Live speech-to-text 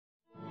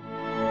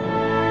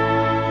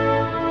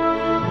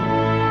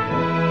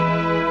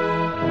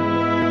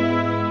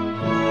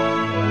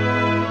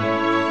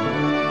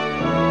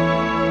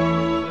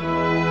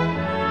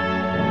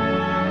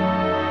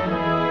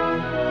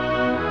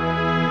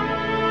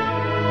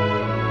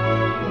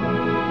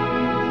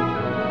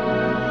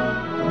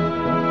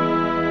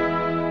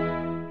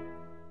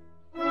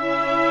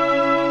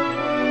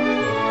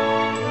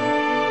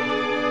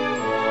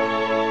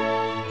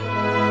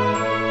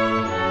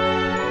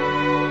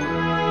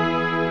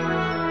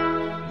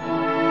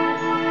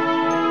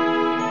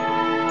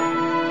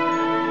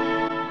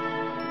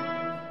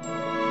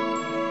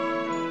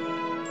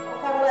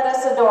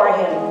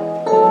him.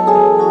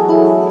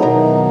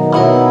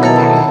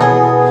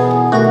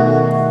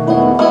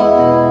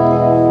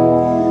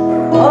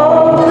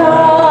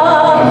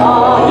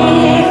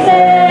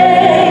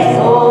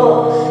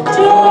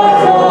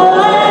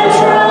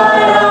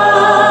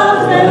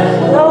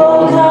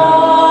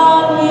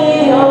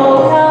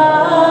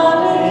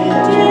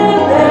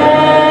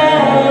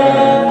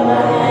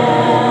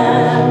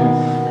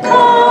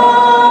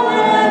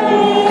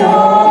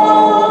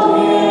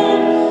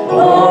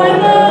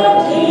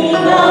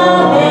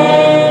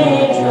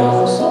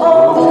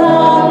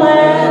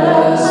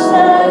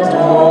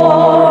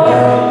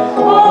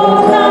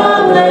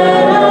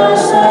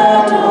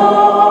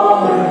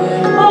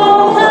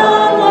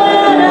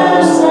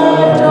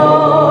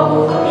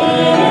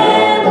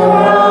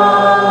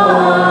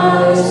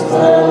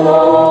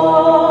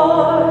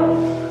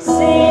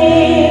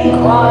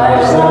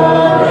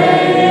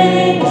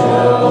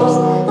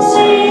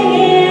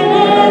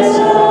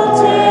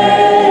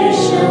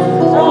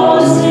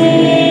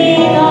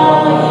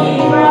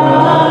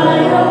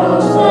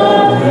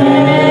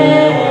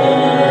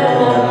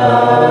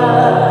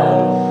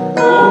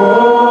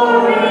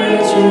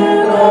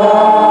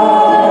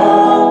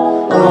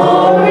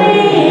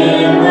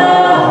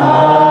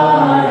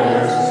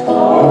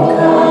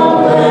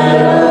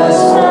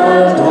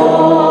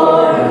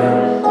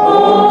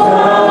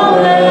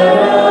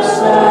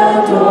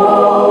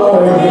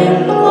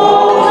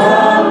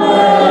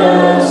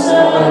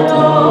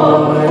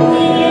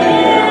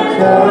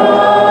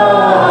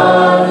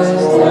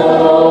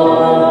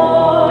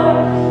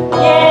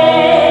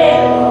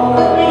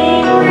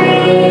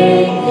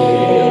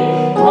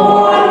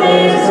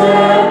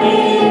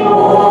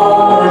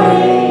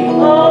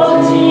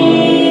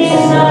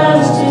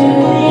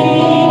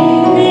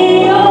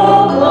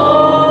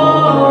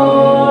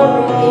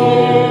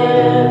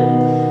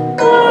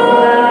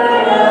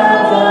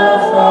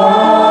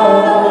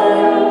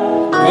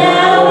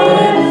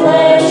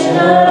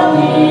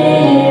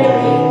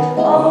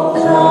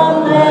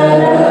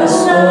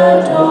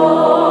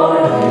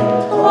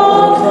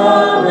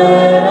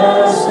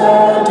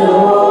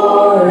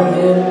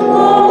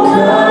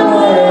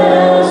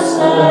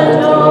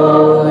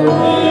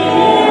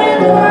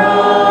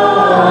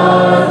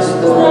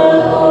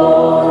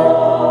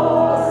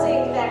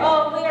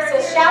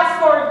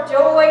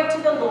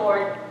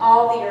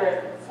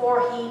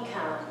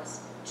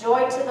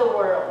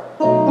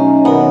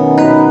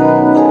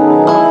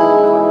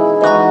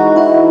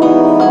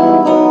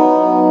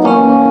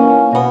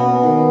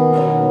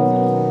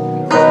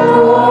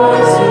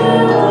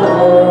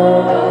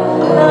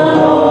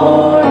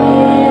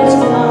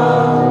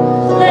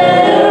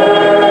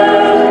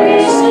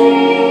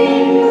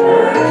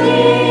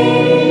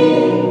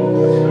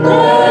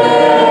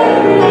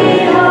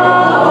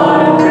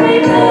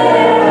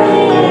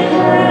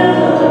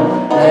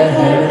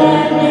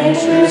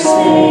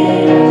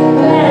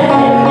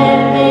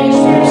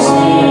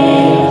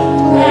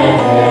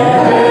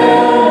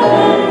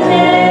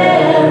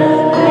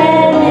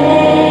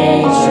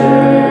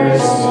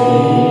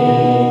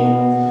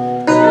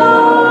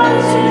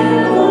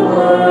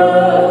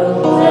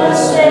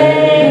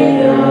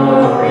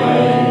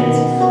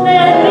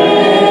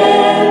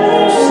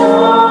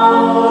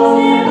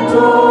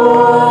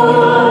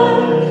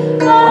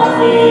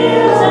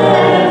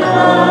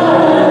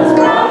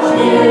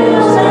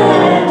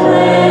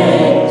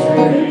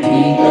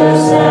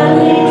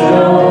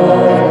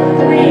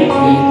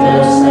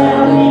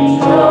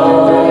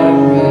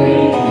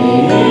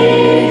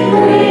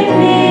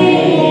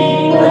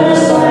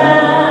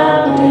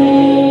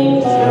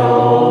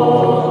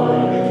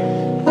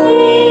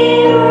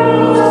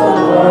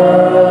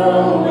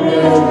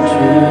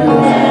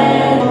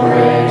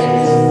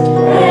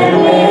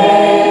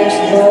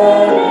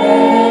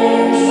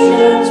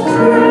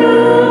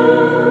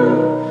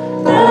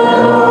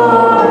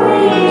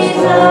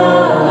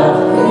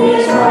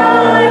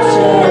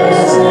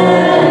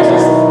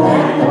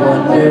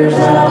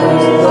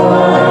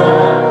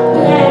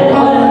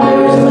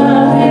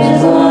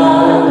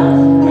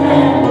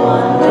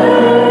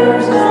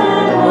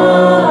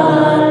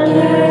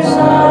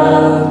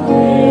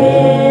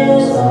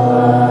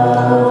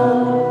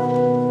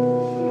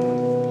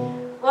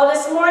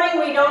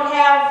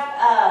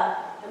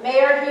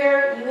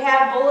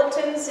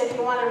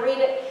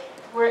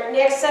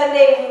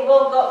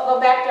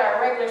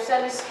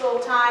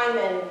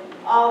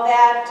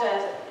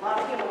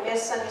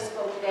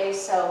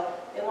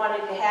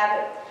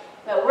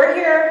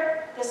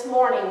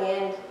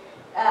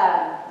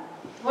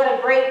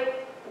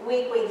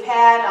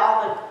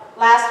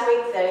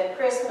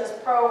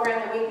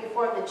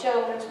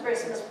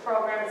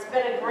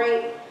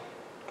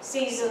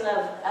 Season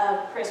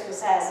of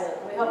Christmas, hasn't it?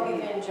 We hope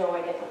you've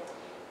enjoyed it.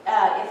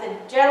 If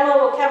the gentleman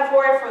will come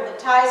forward for the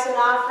tithes and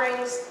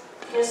offerings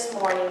this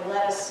morning,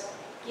 let us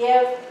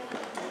give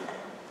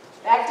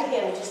back to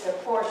him just a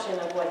portion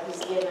of what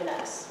he's given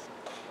us.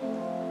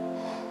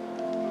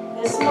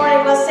 This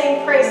morning, let's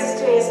sing praises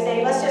to his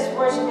name. Let's just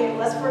worship him.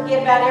 Let's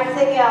forget about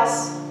everything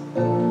else.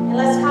 And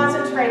let's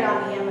concentrate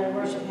on him and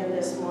worship him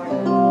this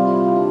morning.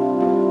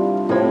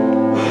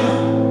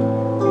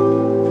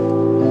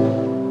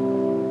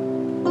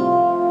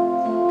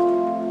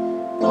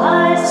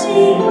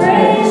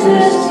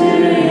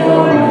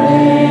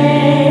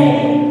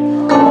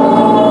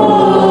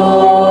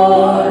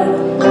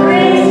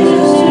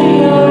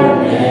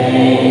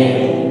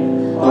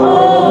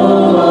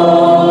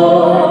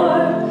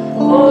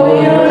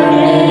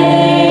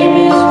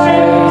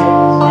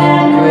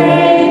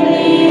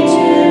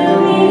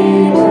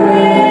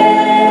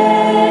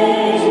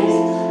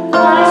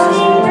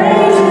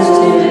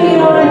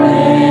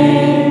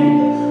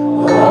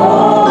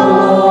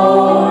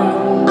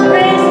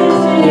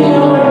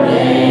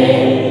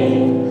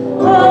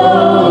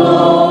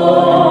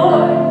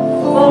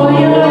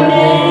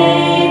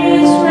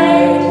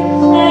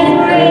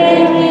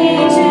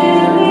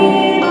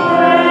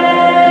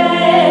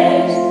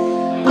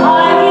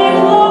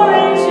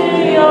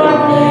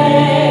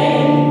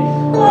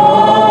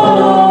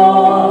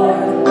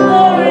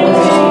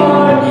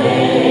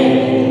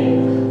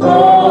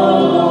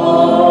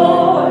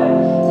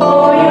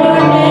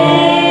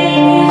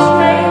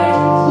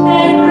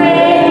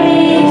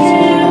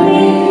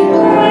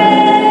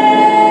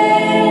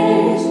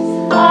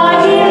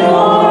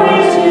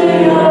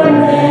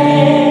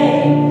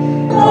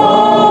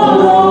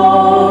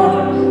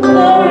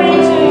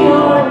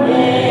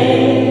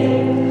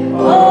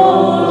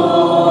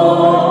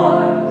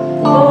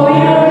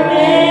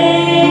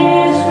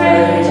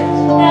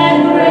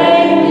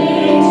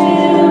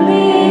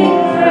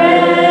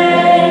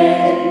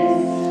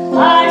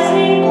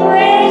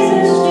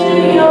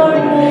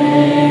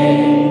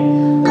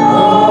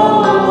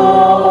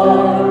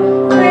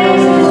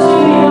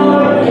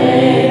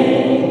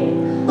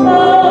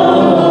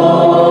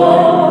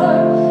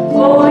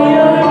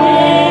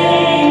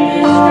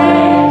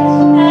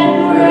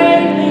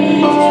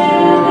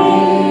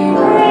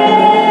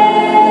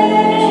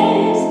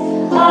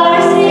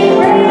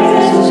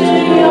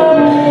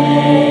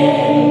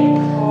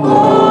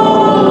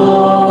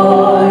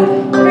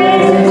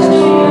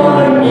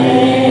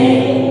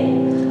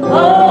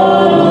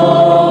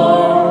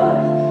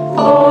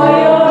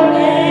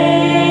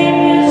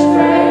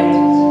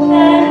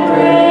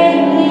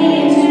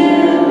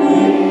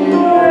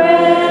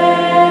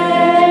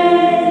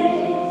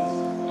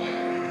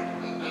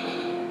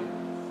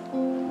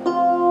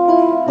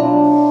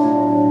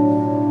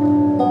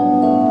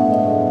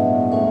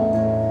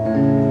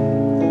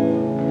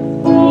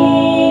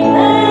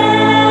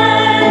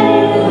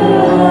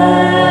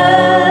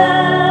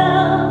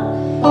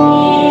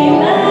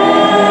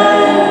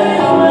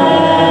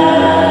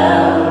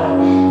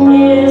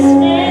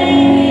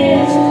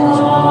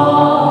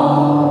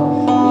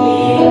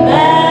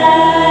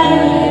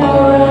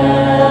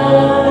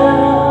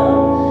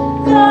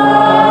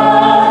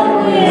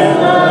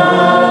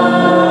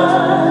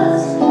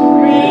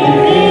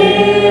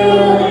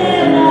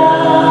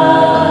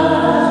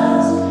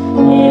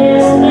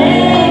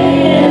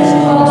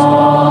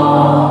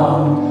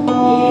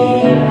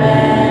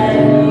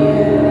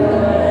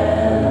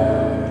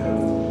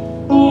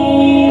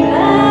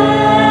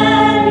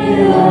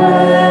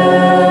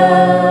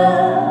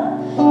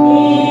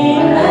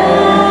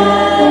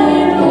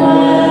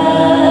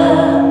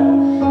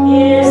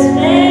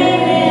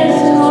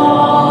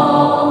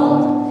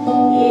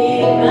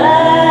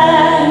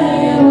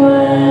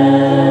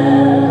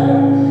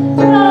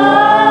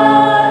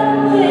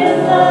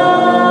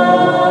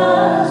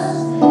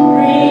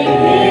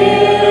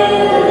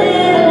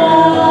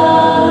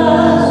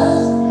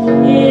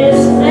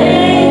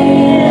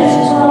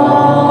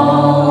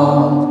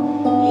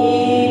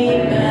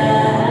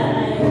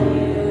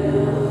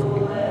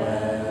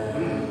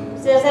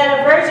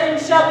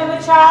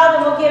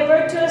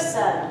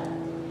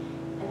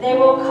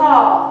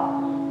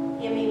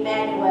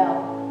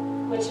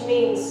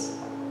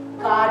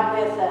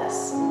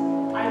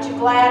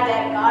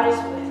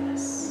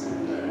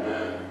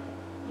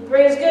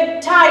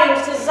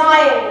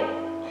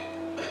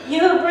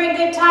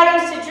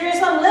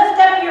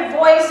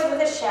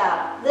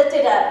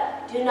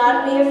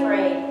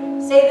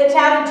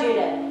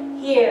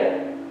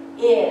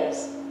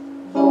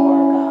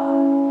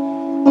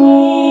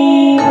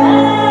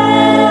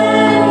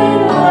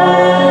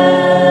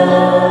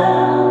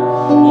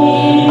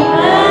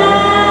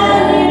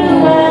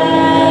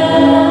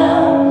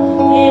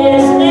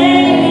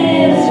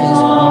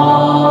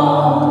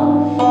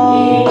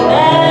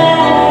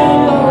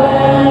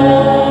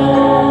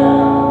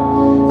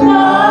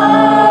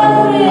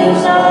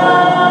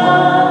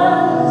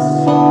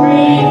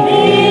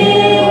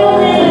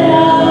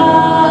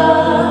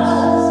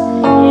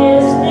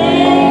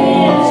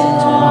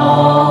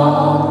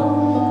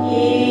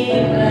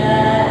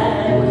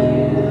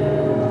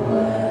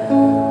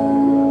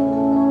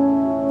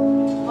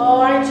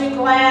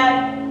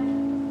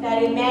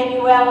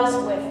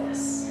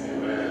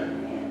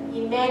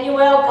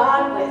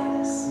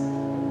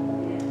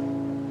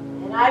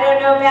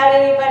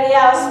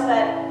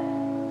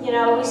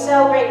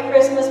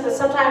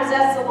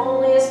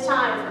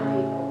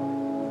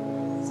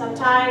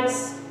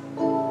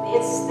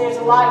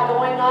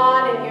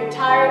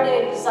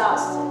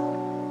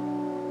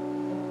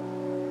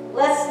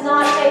 Let's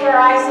not take our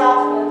eyes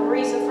off of the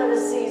reason for the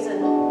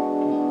season.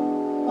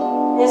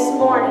 This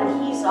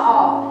morning, He's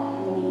all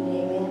we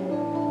need. Amen.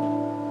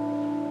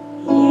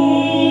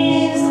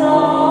 He's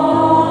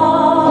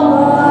all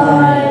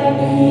I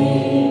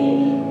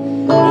need.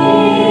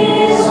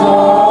 He's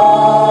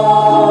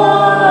all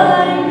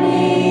I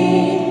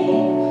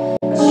need.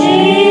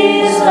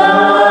 Jesus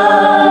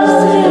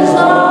is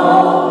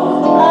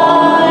all I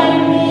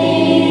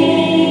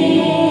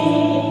need.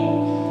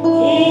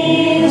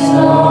 He's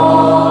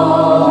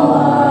all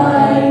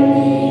I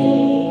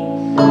need.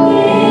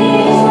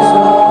 He's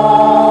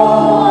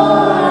all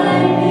I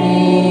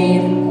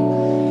need.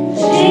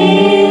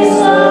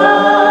 Jesus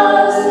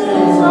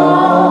is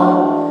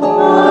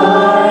all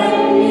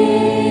I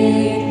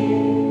need.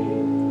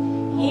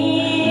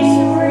 He's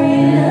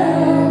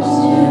real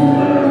to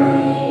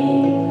me.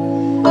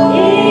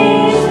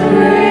 He's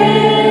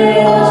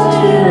real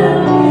to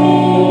me.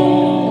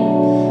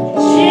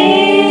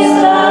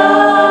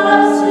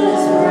 Jesus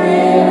is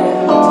real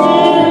to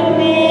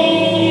me.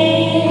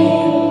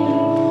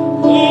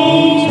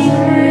 He's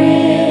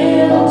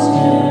real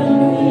to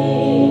me.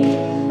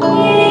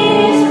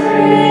 He's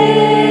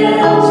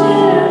real to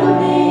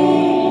me.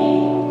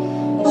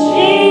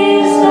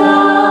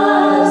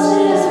 Jesus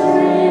is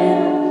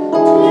real to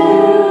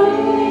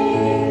me.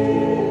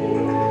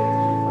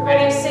 We're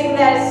going to sing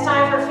that. It's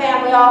time for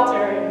family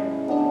altar.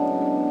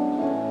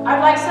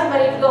 I'd like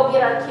somebody to go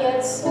get our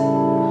kids. I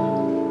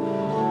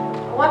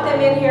want them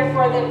in here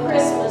for the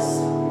Christmas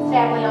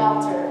family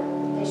altar.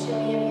 They should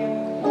be in here.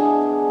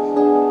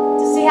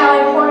 To see how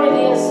important it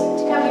is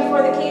to come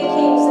before the King of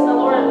Kings and the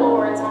Lord of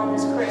Lords on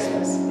this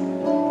Christmas.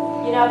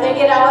 You know, they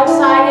get all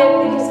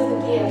excited because of the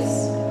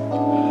gifts.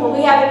 But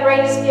we have the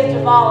greatest gift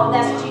of all, and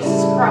that's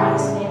Jesus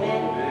Christ.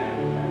 Amen.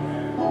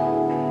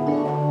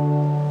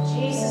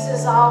 Jesus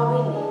is all we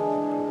need.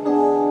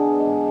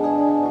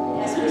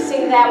 As we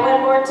sing that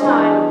one more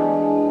time,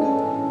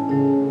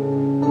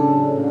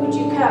 would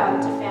you come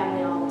to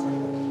family altar?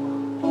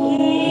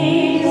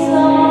 He's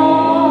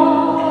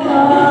all I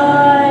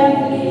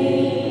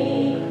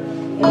need.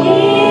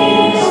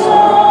 He's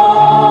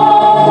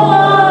all I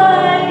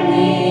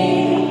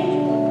need.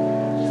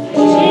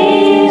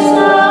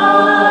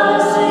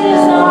 Jesus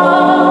is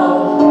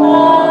all I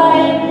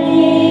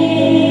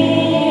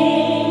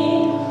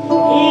need.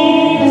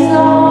 He's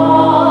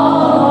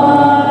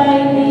all I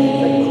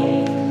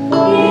need.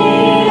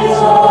 He's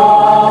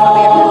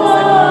all I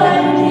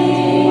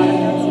need.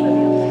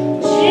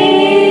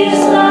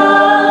 Jesus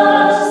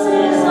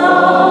is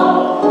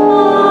all I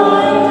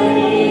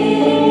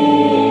need.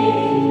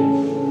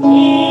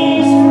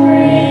 He's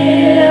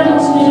real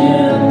to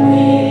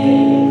me.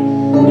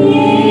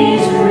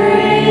 He's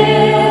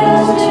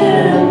real to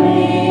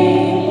me.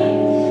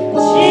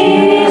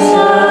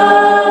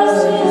 Jesus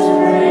is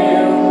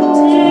real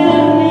to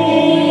me.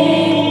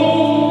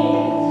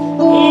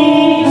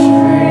 He's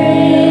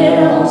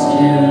real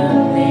to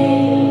me.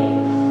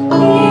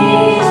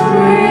 He's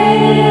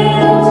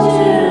real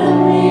to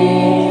me.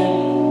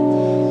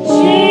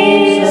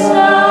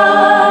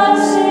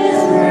 Jesus is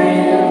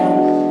real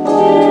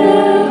to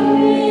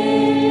me.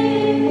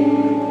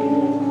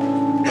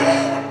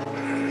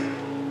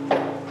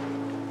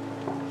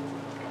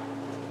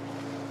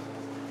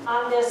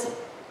 On this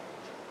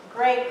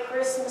great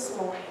Christmas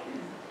morning,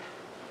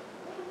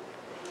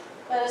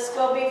 let us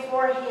go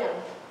before Him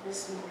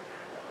this morning.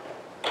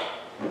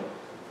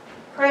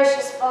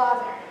 Precious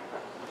Father,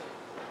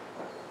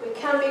 we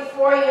come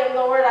before you, and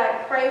Lord,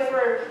 I pray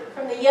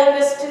from the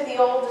youngest to the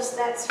oldest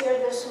that's here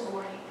this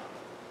morning.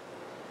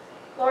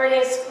 Lord,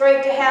 it's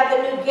great to have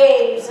the new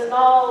games and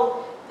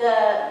all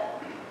the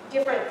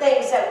different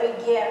things that we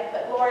get,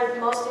 but Lord,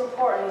 most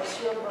important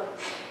is your book.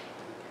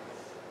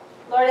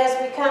 Lord, as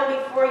we come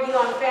before you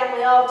on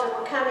family altar,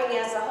 we're coming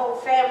as a whole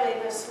family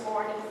this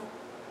morning.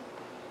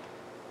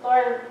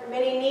 Lord,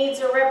 many needs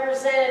are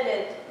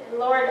represented. And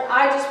Lord,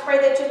 I just pray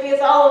that you'll be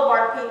with all of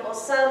our people.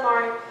 Some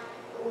are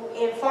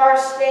in far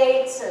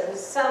states and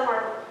some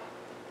are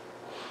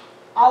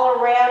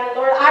all around. And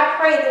Lord, I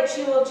pray that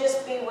you will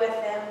just be with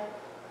them.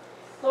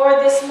 Lord,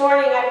 this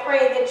morning I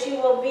pray that you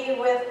will be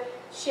with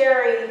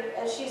Sherry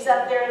as she's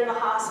up there in the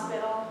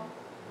hospital.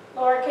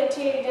 Lord,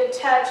 continue to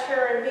touch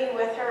her and be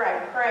with her, I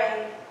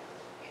pray.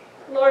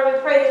 Lord, we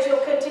pray that you'll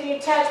continue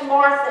to touch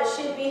Martha.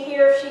 She'd be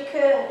here if she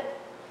could.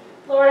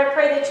 Lord, I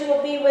pray that you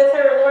will be with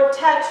her. Lord,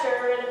 touch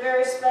her in a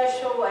very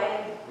special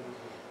way.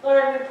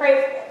 Lord, we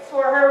pray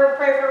for her. We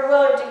pray for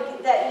Willard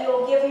that you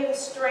will give him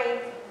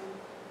strength.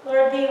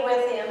 Lord, be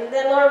with him. And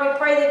then, Lord, we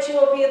pray that you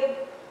will be with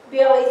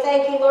Billy.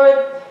 Thank you,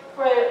 Lord,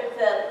 for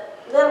the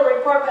little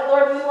report, but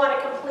Lord, we want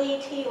a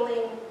complete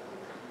healing.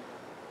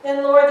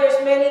 Then, Lord,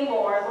 there's many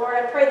more. Lord,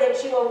 I pray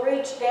that you will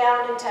reach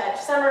down and touch.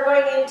 Some are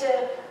going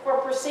into for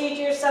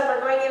procedures, some are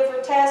going in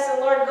for tests,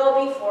 and Lord,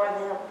 go before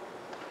them.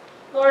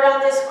 Lord, on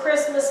this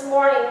Christmas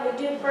morning, we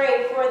do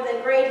pray for the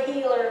great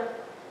healer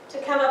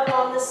to come up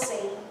on the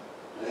scene.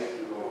 Thank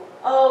you, Lord.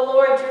 Oh,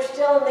 Lord, you're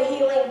still in the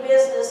healing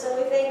business, and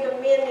we think of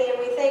Mindy and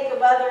we think of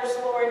others,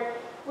 Lord.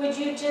 Would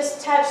you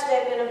just touch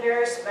them in a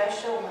very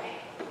special way?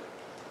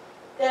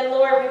 Then,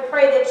 Lord, we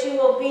pray that you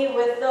will be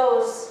with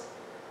those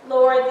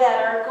Lord,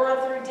 that are going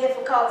through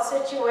difficult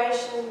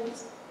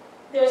situations.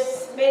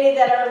 There's many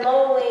that are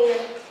lonely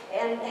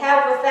and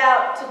have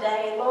without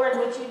today. Lord,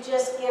 would you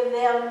just give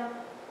them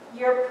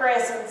your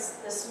presence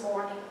this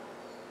morning?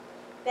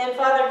 Then,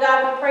 Father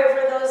God, we pray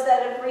for those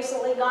that have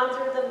recently gone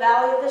through the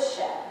valley of the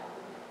shadow.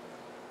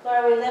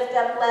 Lord, we lift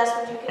up Les.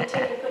 Would you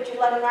continue to put your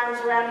loving arms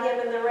around him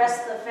and the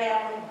rest of the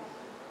family?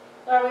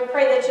 Lord, we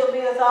pray that you'll be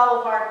with all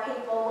of our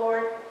people,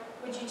 Lord.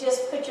 Would you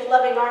just put your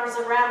loving arms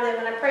around them?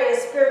 And I pray a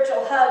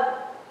spiritual hug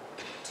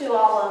to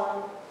all of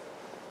them.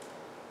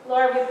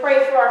 Lord, we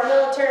pray for our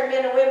military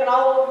men and women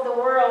all over the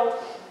world.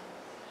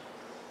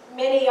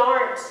 Many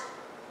aren't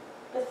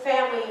with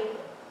family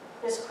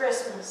this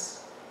Christmas.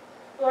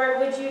 Lord,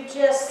 would you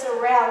just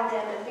surround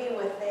them and be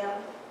with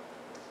them?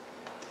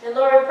 And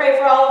Lord, we pray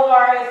for all of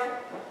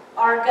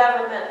our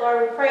government.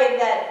 Lord, we pray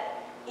that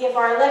if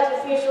our elected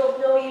officials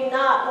know you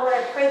not, Lord,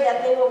 I pray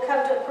that they will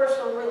come to a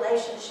personal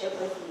relationship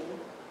with you.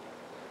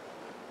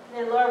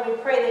 And Lord, we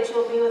pray that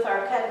you'll be with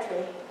our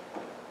country.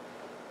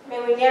 May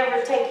we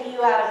never take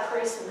you out of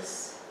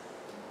Christmas.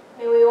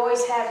 May we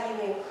always have you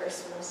in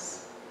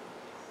Christmas.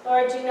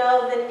 Lord, you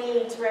know the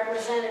needs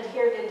represented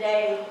here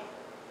today.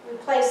 We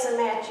place them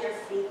at your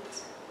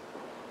feet.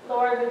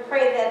 Lord, we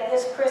pray that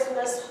this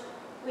Christmas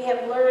we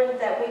have learned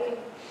that we can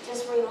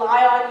just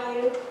rely on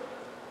you,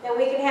 that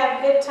we can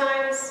have good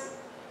times,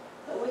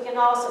 but we can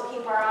also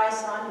keep our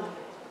eyes on you.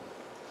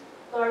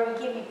 Lord, we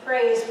give you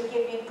praise, we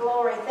give you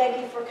glory. Thank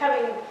you for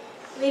coming,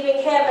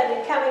 leaving heaven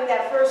and coming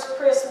that first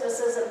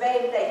Christmas as a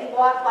babe, that you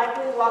walked like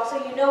we walk, so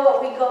you know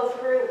what we go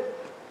through.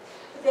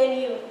 But then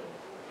you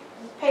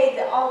paid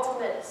the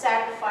ultimate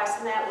sacrifice,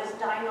 and that was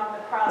dying on the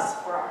cross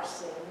for our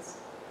sins.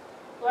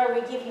 Lord,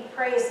 we give you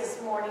praise this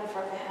morning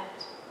for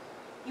that.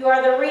 You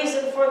are the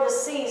reason for the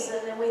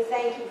season, and we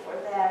thank you for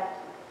that.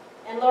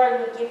 And Lord,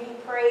 we give you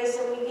praise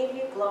and we give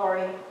you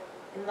glory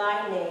in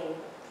thy name.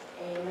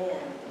 Amen.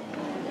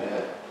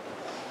 Amen.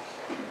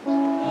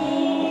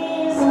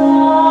 He's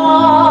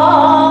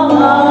all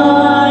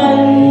I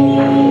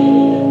need.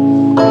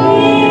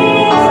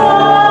 He's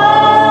all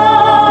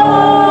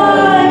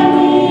I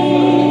need.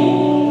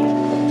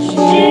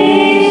 Jesus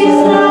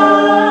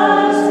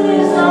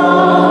is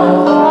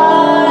all I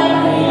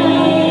need.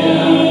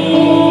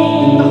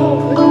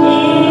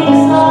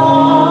 He's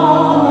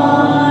all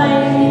I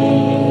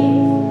need.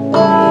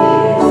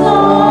 He's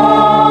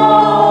all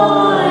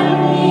I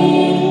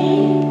need.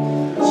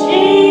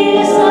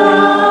 Jesus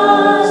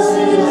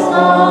is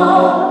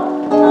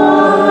all I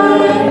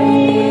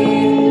need.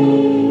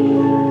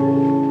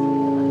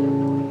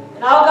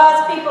 And all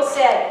God's people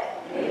said,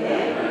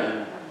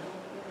 amen.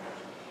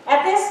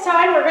 At this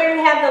time, we're going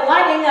to have the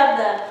lighting of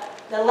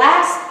the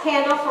last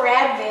candle for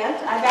Advent.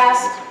 I've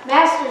asked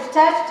Master's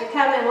Touch to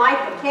come and light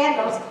the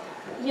candles.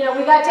 You know,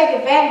 we got to take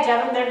advantage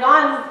of them. They're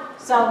gone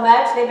so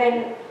much. They've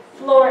been,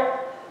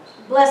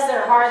 bless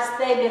their hearts,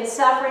 they've been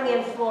suffering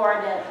in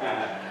Florida.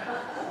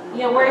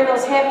 You know, wearing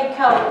those heavy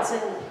coats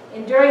and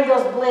enduring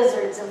those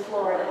blizzards in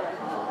Florida.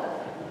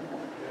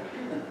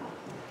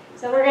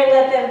 So we're going to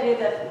let them do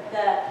the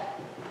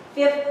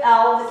fifth,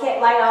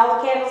 light all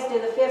the candles, do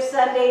the fifth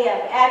Sunday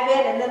of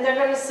Advent, and then they're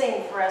going to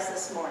sing for us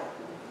this morning.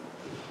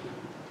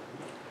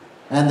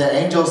 And the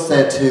angel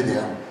said to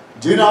them,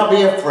 "Do not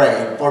be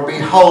afraid, for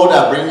behold,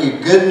 I bring you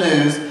good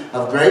news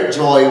of great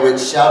joy, which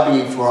shall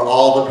be for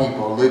all the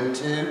people." Luke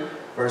 2,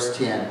 verse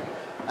 10.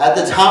 At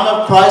the time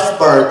of Christ's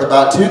birth,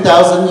 about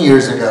 2,000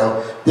 years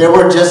ago, there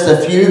were just a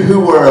few who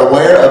were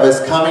aware of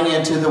his coming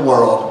into the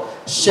world.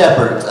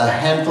 Shepherds, a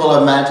handful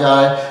of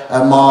magi,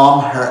 a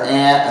mom, her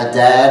aunt, a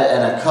dad,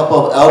 and a couple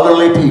of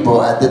elderly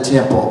people at the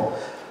temple.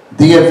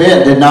 The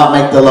event did not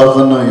make the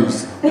local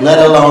news, let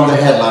alone the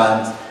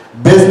headlines.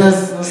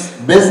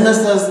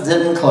 Businesses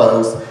didn't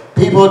close.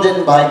 People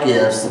didn't buy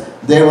gifts.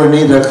 There were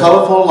neither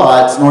colorful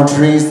lights nor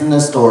trees in the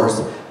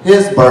stores.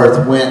 His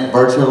birth went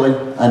virtually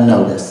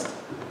unnoticed.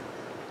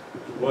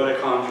 What a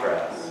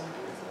contrast.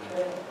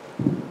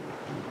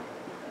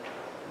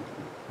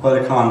 What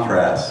a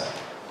contrast.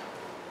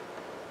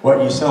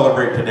 What you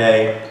celebrate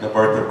today, the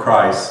birth of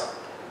Christ,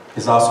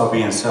 is also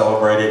being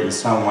celebrated in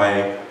some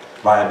way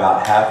by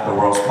about half the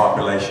world's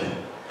population,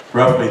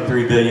 roughly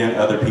 3 billion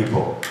other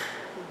people.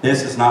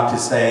 This is not to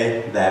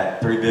say that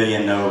 3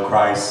 billion know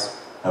Christ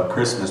of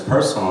Christmas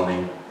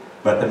personally,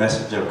 but the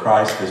message of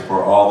Christ is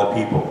for all the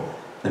people.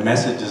 The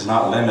message is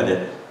not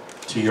limited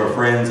to your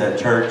friends at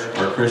church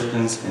or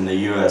Christians in the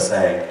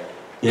USA.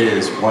 It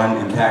is one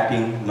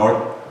impacting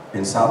North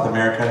and South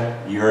America,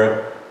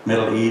 Europe,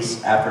 Middle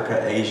East,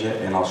 Africa, Asia,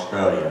 and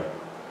Australia.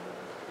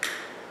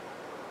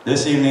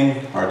 This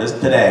evening, or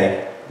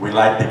today, we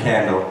light the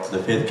candle, the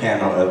fifth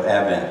candle of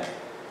Advent,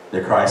 the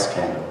Christ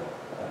candle.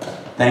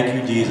 Thank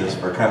you, Jesus,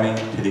 for coming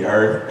to the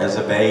earth as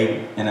a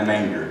babe in a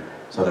manger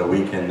so that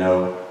we can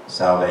know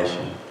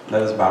salvation.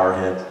 Let us bow our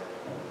heads.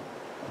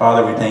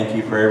 Father, we thank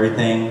you for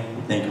everything.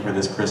 We thank you for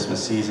this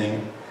Christmas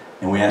season.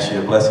 And we ask you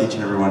to bless each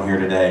and every one here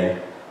today.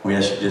 We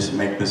ask you to just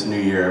make this new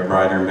year a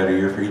brighter and better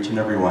year for each and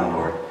every one,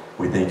 Lord.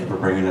 We thank you for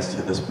bringing us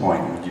to this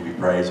point. We give you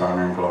praise,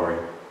 honor, and glory.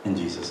 In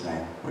Jesus'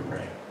 name we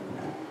pray.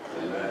 Amen.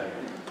 Amen.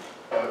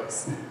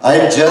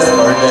 I just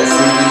learned that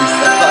CD,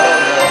 so I don't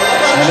know.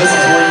 And this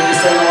is where you can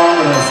sing along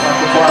with us like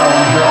the choir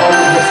when your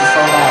own voice is so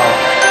loud.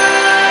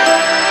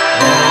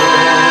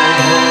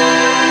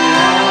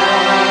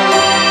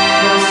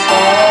 The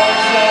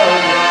stars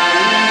are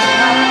it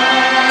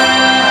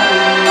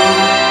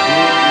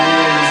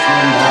is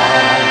the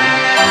night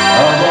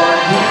of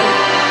our dear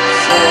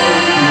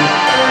Savior.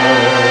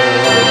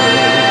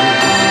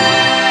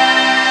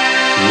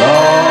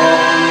 Long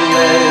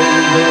lay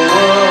the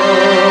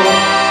world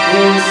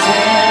in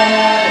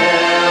sorrow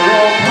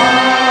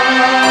pining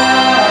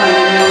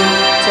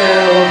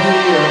till He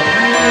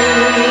appeared,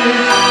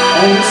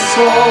 and the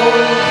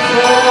soul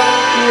felt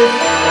with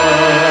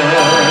love.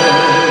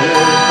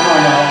 Come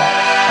on now.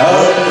 A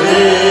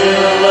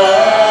thrill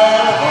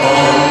of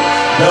hope,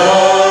 the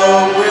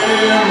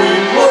weary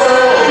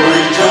world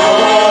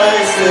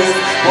rejoices,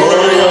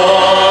 for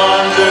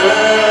yonder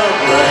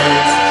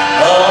breaks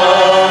a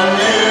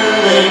new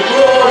and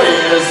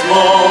glorious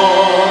morn.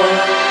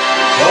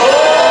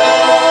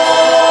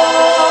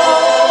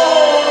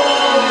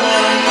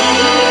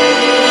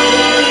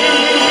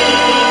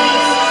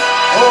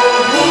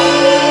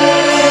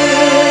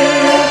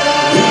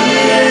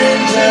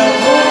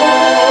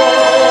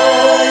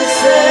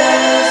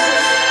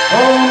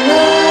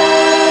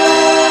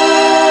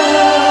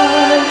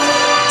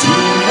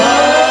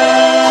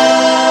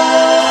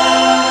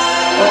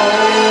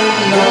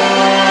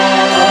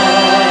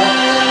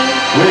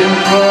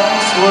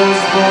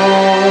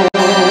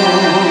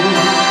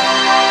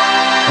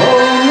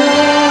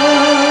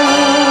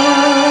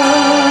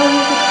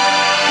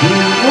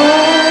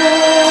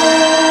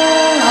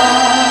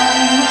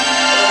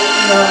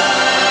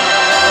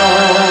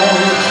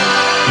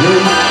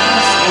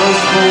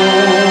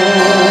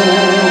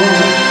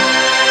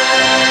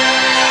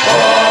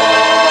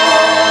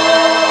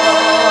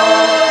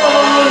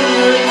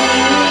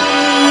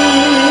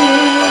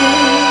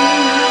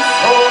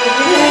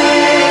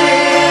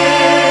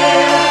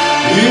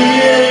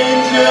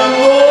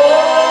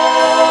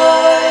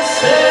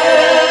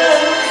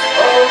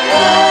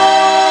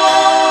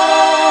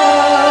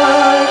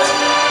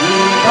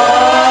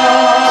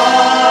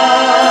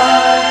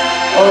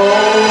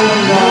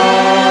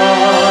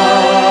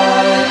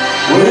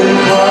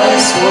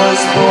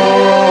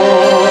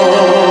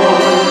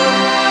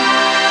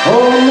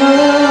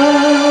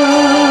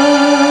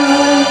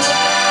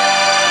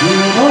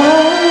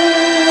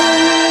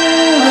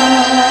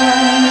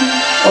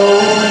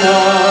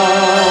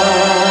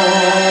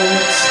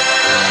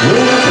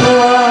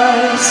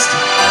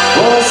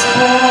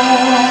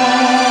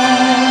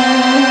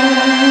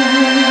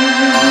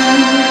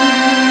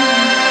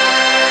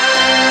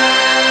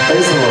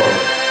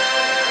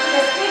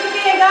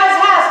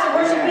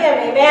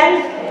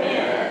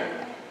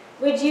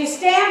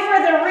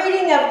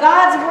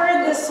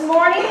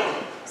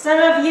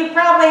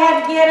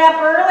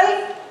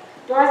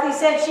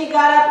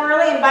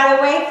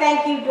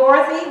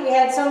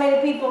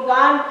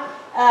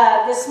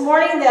 This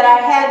morning that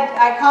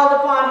I called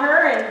upon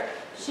her, and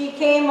she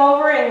came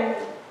over and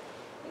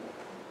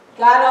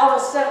got all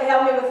the stuff,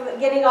 helped me with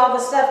getting all the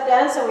stuff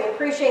done, so we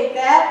appreciate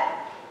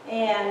that.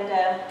 And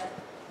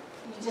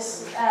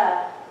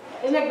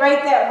isn't it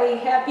great that we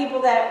have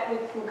people that we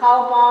can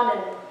call upon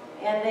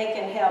and they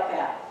can help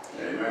out?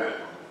 Amen.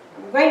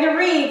 I'm going to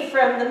read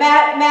from the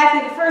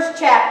Matthew, the 1st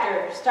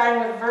chapter, starting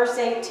with verse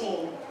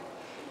 18.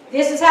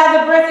 This is how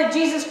the birth of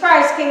Jesus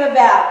Christ came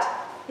about.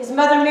 His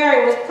mother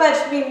Mary was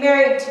pledged to be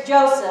married to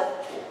Joseph,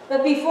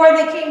 but before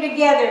they came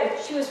together,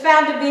 she was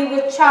found to be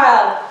with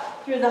child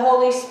through the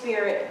Holy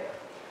Spirit.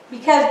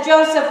 Because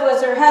Joseph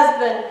was her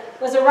husband,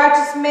 was a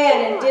righteous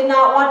man, and did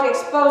not want to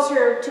expose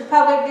her to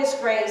public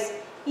disgrace,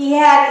 he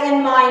had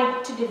in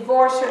mind to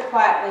divorce her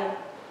quietly.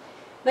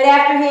 But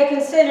after he had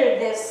considered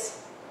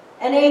this,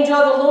 an angel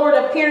of the Lord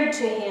appeared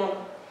to him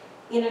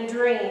in a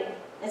dream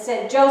and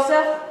said,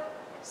 Joseph,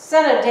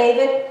 son of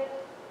David,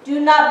 do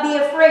not be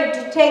afraid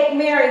to take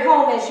Mary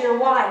home as your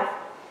wife,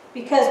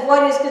 because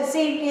what is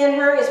conceived in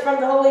her is from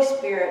the Holy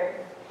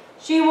Spirit.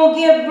 She will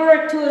give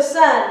birth to a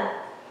son,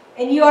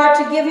 and you are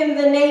to give him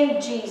the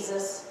name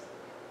Jesus,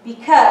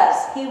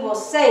 because he will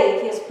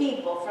save his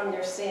people from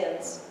their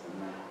sins.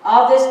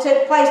 All this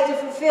took place to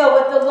fulfill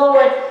what the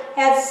Lord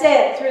had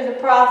said through the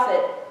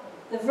prophet.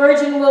 The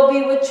virgin will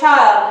be with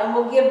child and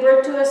will give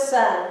birth to a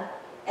son,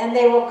 and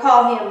they will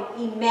call him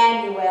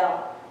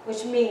Emmanuel,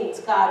 which means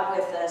God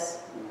with us.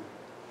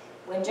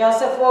 When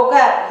Joseph woke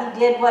up, he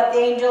did what the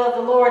angel of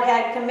the Lord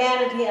had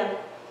commanded him,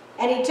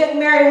 and he took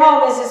Mary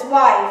home as his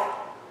wife.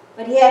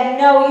 But he had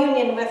no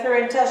union with her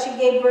until she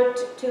gave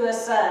birth to a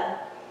son,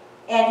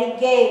 and he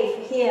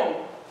gave him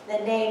the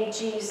name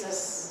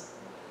Jesus.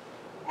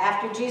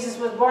 After Jesus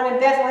was born in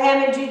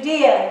Bethlehem in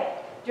Judea,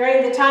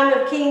 during the time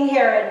of King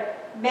Herod,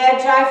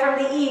 Magi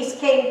from the east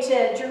came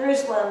to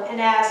Jerusalem and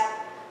asked,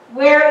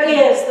 Where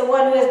is the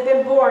one who has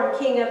been born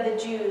King of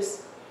the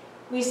Jews?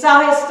 We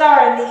saw his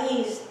star in the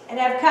east and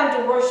have come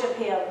to worship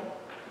him.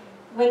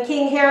 When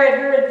King Herod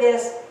heard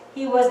this,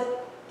 he was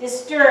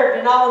disturbed,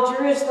 and all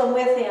Jerusalem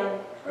with him.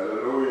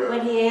 Hallelujah.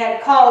 When he had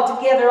had called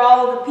together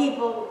all of the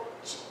people,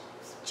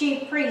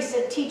 chief priests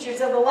and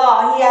teachers of the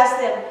law, he asked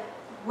them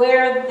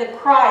where the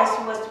Christ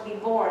was to be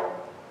born.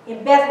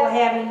 In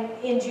Bethlehem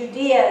in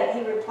Judea,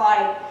 he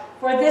replied,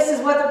 for this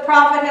is what the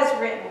prophet has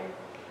written.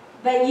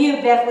 But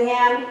you,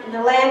 Bethlehem, in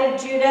the land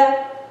of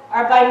Judah,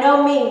 are by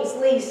no means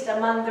least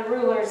among the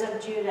rulers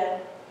of Judah.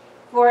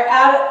 For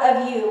out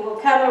of you will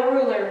come a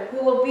ruler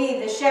who will be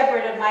the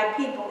shepherd of my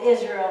people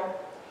Israel.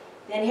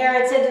 Then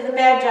Herod said to the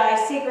Magi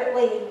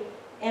secretly,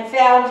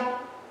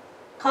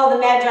 called the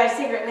Magi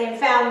secretly, and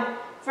found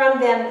from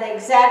them the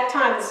exact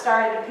time the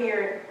star had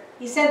appeared.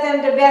 He sent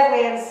them to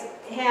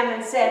Bethlehem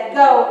and said,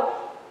 go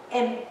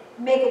and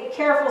make a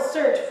careful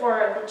search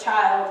for the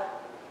child.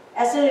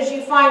 As soon as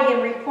you find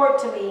him, report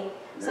to me,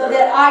 so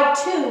that I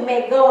too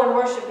may go and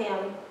worship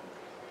him.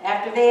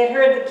 After they had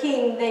heard the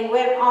king, they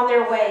went on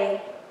their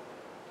way.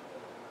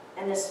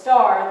 And the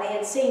star they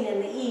had seen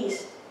in the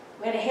east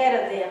went ahead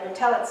of them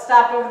until it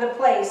stopped over the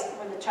place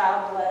where the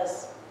child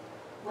was.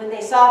 When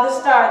they saw the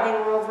star, they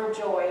were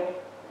overjoyed.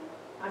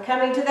 On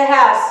coming to the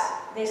house,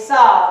 they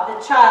saw the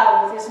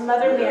child with his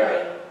mother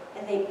Mary,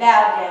 and they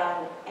bowed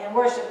down and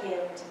worshipped him.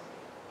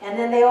 And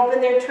then they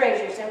opened their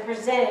treasures and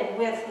presented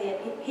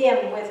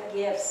him with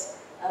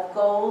gifts of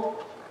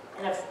gold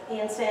and of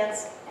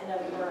incense and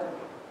of myrrh.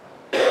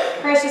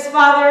 Precious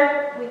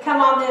Father, we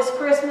come on this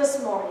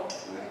Christmas morning.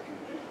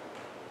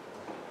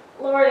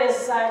 Lord,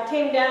 as I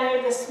came down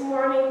here this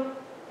morning,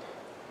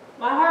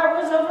 my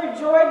heart was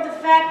overjoyed the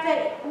fact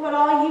that what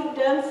all you've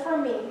done for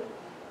me.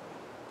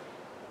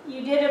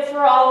 You did it for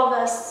all of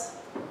us.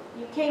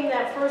 You came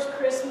that first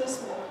Christmas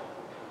morning.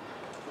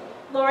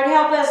 Lord,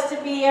 help us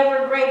to be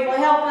ever grateful.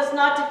 Help us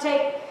not to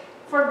take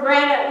for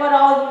granted what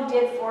all you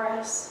did for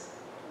us.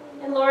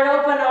 And Lord,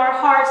 open our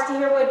hearts to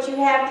hear what you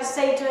have to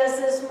say to us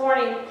this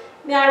morning.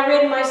 May I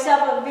rid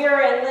myself of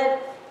Vera and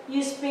let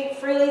you speak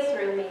freely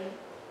through me.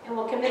 And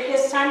we'll commit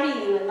this time to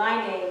you in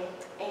thy name.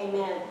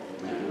 Amen.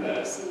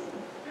 Amen.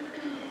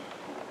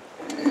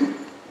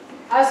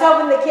 I was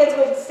hoping the kids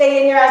would stay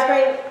in here. I was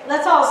going,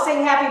 let's all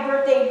sing happy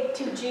birthday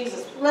to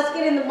Jesus. Let's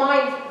get in the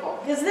mind,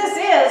 because this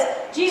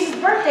is Jesus'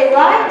 birthday,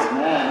 right?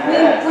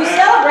 We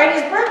celebrate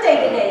his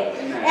birthday today.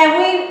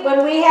 And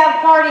when we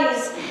have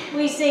parties,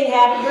 we sing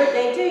happy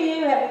birthday to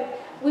you.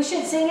 We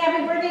should sing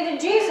happy birthday to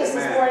Jesus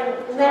this morning.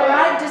 Isn't that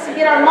right? Just to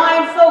get our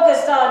mind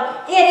focused on,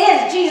 it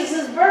is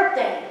Jesus'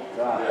 birthday.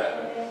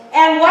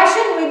 And why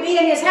shouldn't we be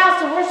in his house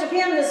to worship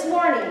him this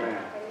morning?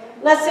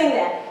 Let's sing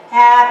that.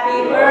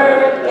 Happy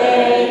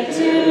birthday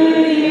to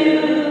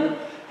you.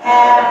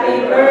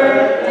 Happy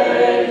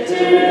birthday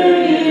to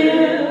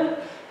you.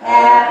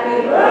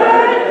 Happy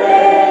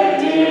birthday,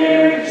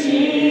 dear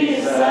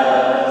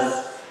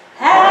Jesus.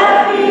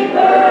 Happy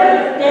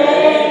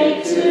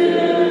birthday to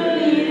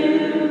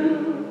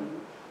you.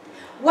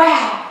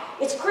 Wow,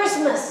 it's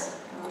Christmas.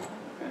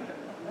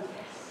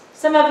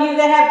 Some of you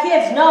that have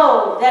kids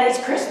know that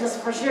it's Christmas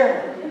for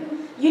sure.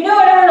 You knew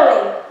it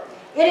early.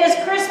 It is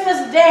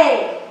Christmas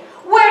Day.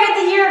 Where did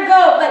the year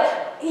go?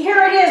 But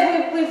here it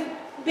is.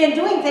 We've been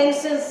doing things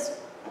since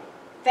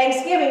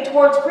Thanksgiving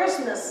towards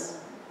Christmas.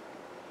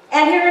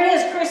 And here it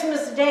is,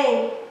 Christmas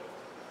Day.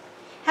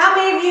 How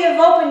many of you have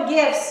opened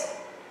gifts?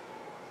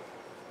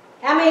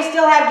 How many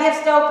still have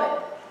gifts to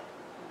open?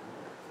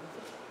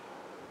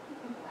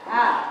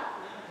 Wow.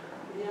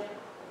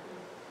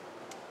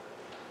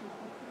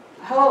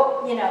 I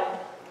hope,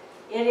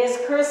 it is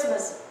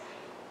Christmas.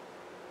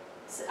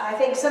 I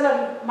think some of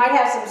you might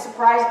have some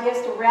surprise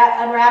gifts to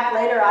unwrap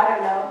later, I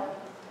don't know.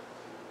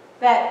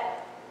 But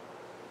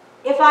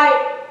if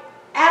I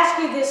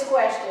ask you this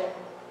question,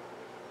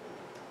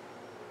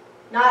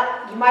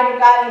 you might have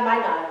got it, you might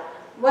not.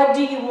 What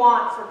do you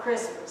want for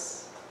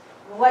Christmas?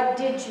 What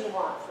did you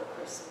want for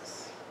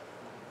Christmas?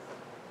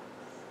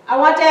 I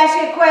want to ask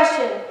you a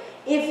question.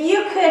 If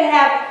you could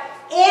have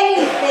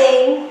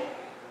anything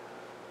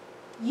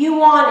you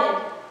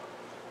wanted,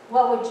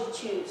 what would you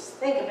choose?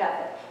 Think about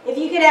that. If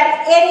you could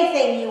have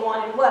anything you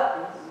wanted,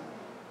 what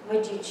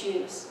would you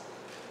choose?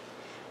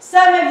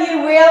 Some of you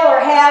will or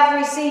have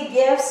received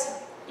gifts.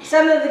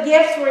 Some of the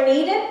gifts were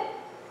needed.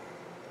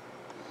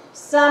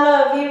 Some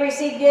of you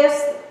received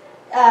gifts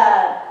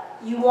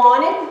you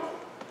wanted.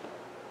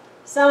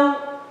 Some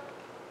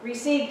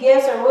received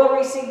gifts or will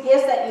receive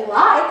gifts that you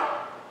like.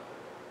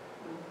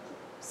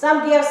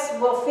 Some gifts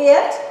will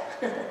fit.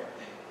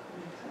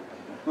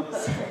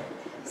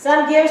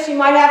 Some gifts you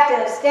might have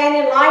to stand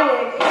in line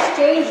and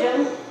exchange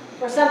them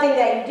for something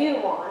that you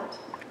do want,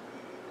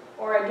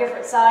 or a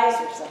different size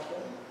or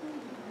something.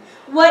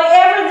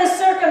 Whatever the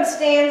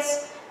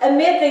circumstance,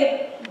 amid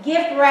the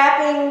gift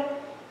wrapping,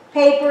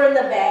 paper, and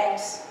the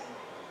bags,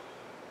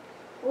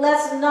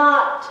 let's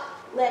not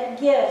let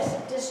gifts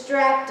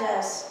distract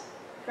us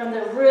from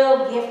the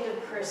real gift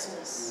of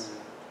Christmas.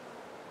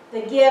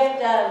 The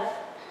gift of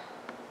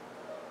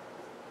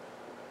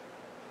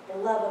the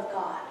love of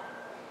God.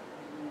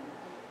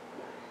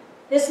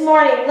 This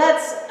morning,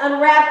 let's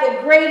unwrap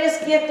the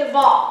greatest gift of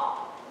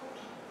all.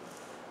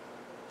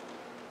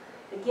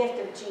 The gift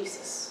of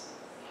Jesus.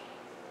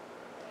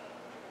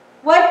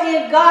 What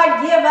did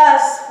God give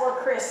us for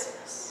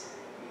Christmas?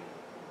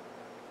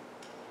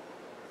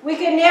 We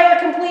could never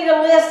complete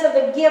a list of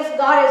the gifts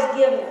God has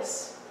given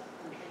us.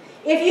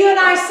 If you and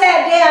I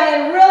sat down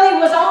and really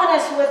was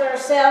honest with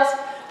ourselves,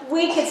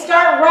 we could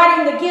start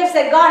writing the gifts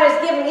that God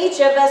has given each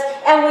of us,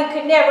 and we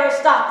could never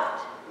stop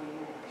it.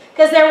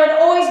 Because there would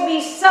always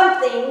be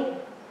something.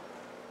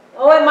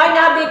 Oh, it might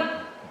not be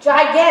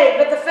gigantic,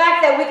 but the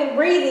fact that we can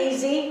breathe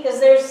easy, because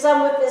there's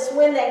some with this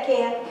wind that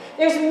can.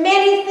 There's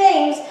many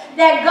things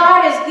that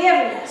God has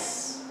given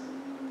us.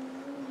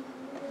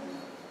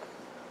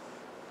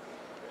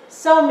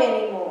 So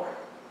many more.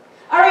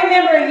 I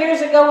remember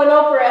years ago when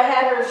Oprah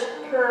had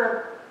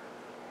her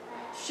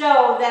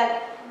show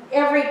that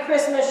every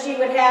Christmas she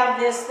would have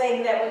this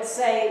thing that would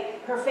say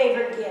her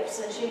favorite gifts,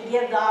 and she'd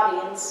give the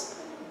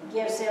audience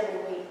gifts every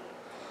week.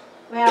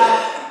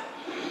 Well,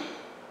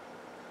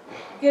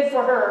 good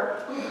for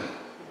her.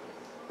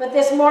 But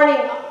this morning,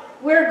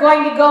 we're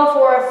going to go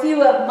for a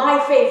few of my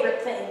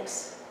favorite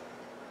things.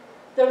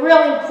 The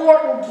real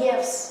important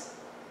gifts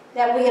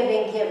that we have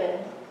been given.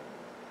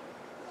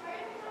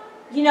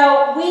 You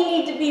know, we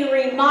need to be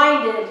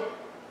reminded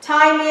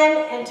time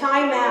in and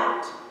time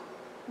out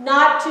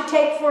not to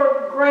take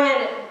for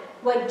granted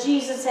what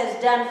Jesus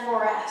has done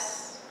for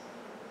us.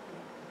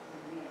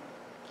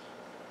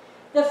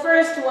 The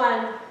first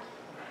one,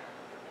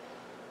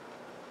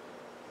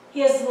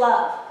 His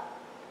love.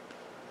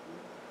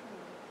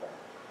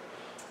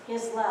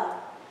 His love.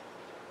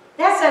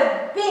 That's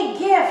a big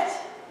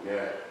gift.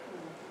 Yeah.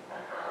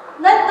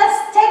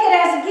 Let's take it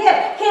as a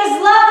gift.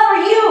 His love for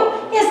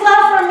you. His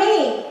love for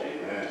me.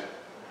 Amen.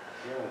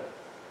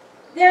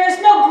 There is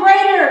no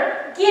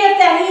greater gift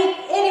that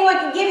anyone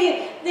can give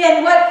you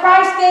than what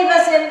Christ gave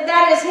us, and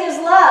that is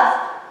His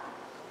love.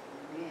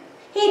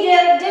 He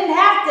didn't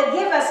have to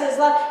give us His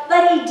love,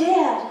 but He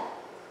did.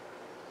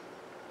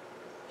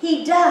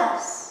 He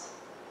does.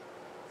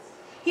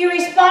 He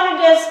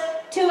responded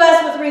to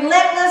us with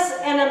relentless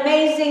and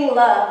amazing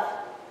love.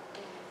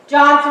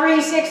 John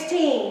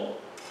 3:16.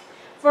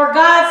 For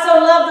God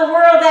so loved the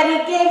world that He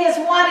gave His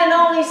one and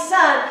only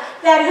Son,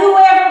 that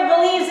whoever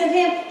believes in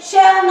Him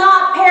shall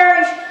not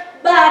perish,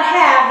 but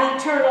have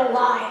eternal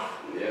life.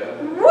 Yeah.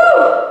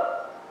 Woo!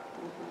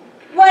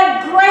 What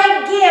a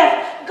great gift.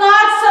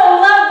 God so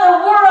loved the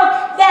world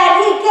that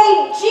He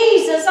gave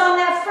Jesus on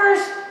that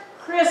first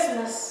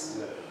Christmas.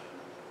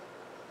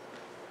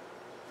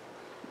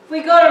 If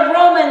we go to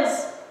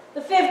Romans,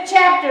 the 5th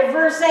chapter,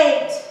 verse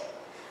 8.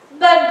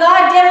 But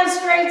God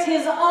demonstrates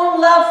His own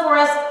love for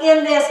us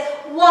in this: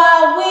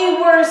 while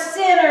we were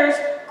sinners,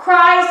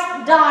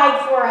 Christ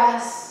died for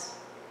us.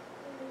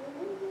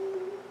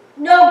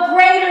 No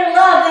greater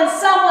love than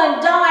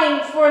someone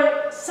dying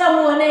for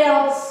someone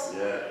else.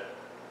 Yeah.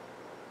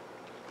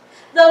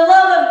 The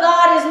love of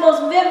God is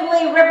most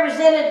vividly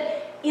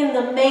represented in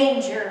the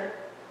manger,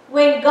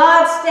 when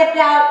God stepped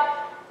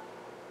out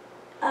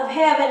of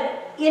heaven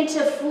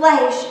into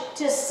flesh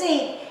to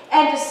seek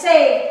and to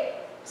save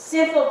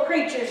sinful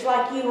creatures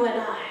like you and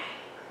I.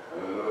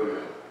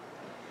 Hallelujah.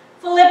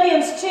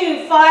 Philippians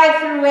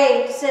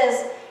 2:5-8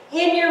 says,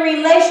 in your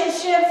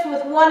relationships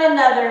with one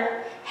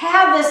another,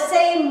 have the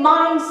same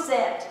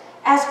mindset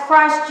as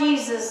Christ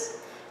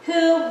Jesus,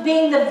 who,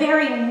 being the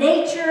very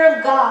nature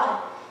of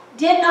God,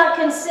 did not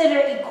consider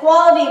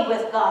equality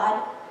with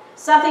God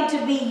something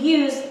to be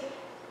used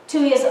to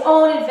His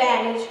own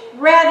advantage.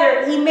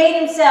 Rather, He made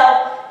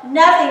Himself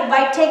nothing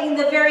by taking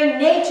the very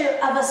nature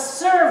of a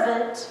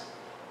servant,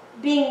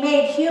 being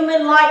made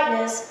human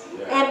likeness,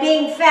 and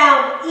being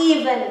found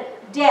even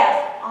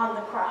death on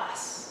the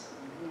cross.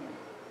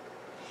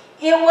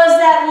 It was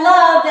that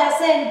love that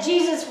sent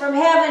Jesus from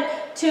heaven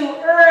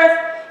to earth,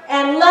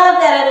 and love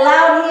that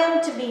allowed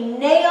Him to be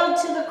nailed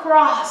to the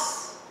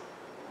cross.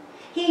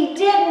 He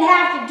didn't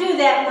have to do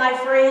that, my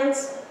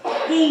friends.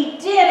 He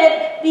did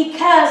it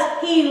because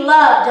He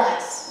loved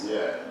us.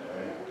 Yeah.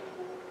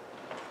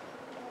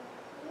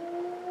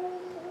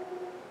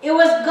 It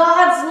was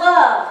God's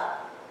love.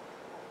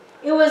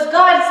 It was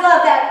God's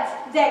love,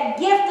 that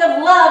gift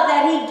of love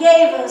that He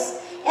gave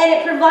us. And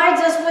it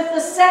provides us with the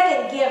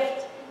second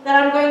gift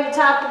that I'm going to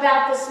talk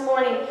about this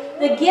morning.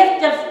 The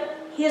gift of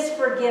His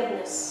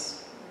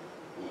forgiveness.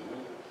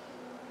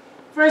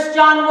 1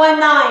 John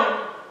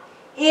 1:9.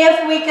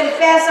 If we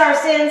confess our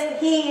sins,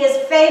 He is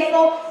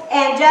faithful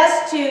and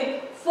just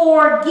to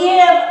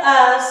forgive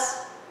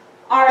us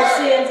our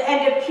sins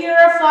and to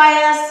purify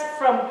us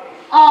from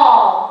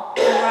all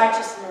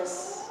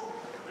unrighteousness.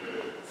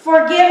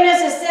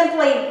 Forgiveness is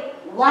simply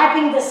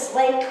wiping the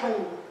slate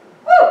clean.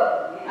 Woo!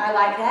 I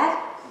like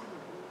that.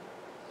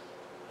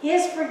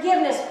 His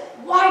forgiveness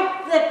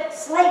wiped the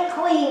slate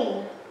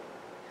clean.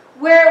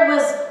 Where it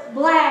was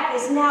black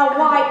is now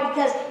white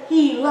because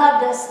He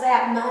loved us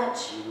that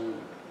much.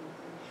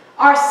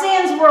 Our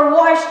sins were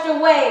washed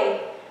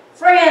away.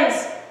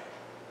 Friends,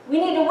 we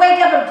need to wake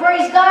up and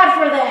praise God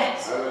for that.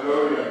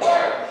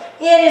 Hallelujah.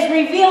 It is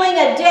revealing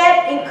a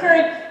debt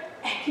incurred,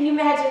 can you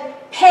imagine,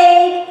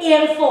 paid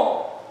in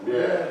full.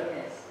 Yeah.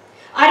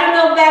 I don't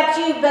know about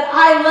you, but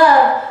I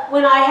love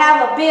when I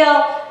have a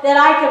bill that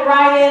I can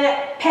write in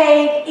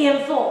paid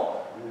in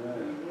full.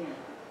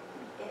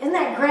 Isn't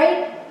that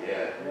great?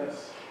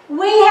 Yes.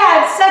 We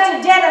had such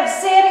a debt of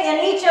sin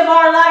in each of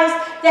our lives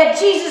that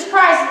Jesus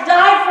Christ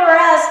died for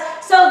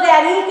us so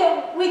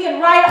that we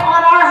could write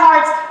on our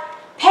hearts,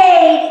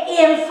 paid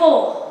in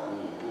full.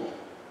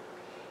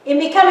 In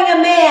becoming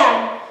a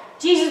man,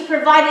 Jesus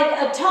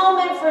provided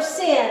atonement for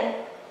sin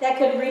that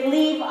could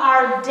relieve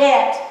our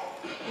debt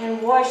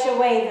and wash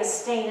away the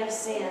stain of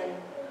sin.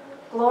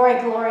 Glory,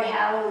 glory,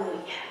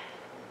 hallelujah.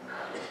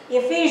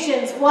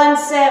 Ephesians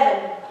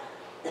 1:7.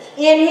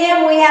 In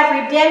him we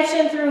have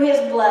redemption through his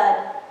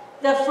blood,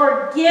 the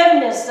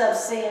forgiveness of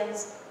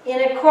sins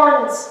in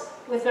accordance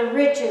with the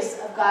riches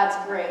of God's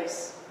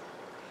grace.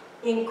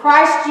 In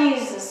Christ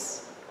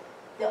Jesus,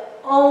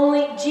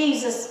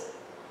 Jesus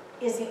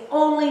is the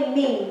only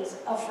means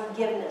of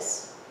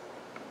forgiveness.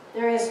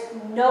 There is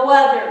no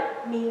other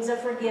means of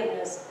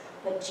forgiveness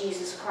but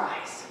Jesus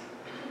Christ.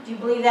 Do you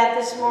believe that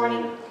this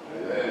morning?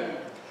 Amen.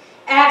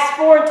 Acts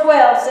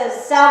 4:12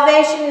 says,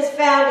 salvation is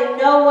found in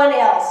no one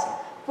else,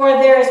 for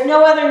there is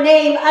no other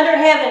name under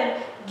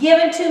heaven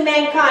given to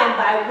mankind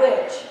by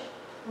which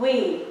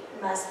we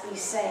must be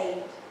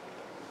saved.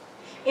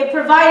 In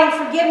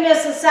providing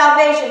forgiveness and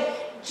salvation,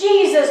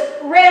 Jesus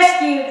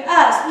rescued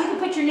us. You can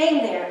put your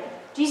name there.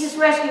 Jesus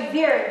rescued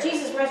Vera.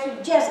 Jesus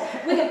rescued Jess.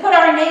 We can put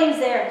our names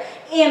there.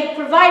 In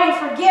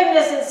providing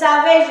forgiveness and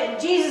salvation,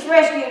 Jesus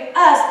rescued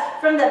us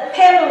from the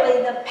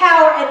penalty, the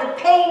power, and the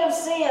pain of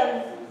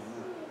sin,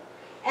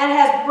 and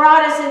has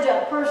brought us into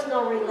a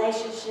personal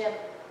relationship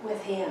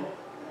with him.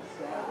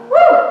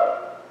 Woo!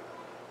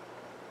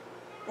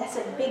 That's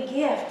a big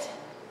gift.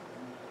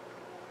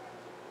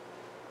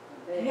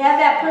 If you have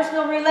that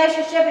personal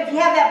relationship, if you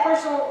have that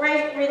personal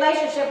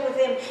relationship with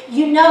him,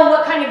 you know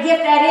what kind of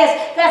gift that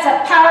is. That's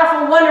a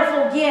powerful,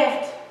 wonderful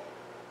gift.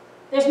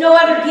 There's no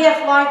other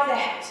gift like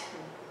that.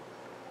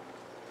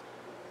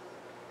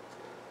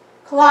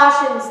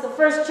 Colossians, the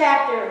first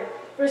chapter,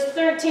 verse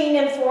 13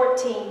 and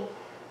 14.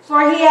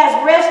 For he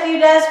has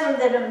rescued us from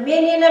the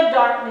dominion of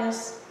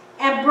darkness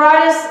and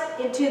brought us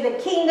into the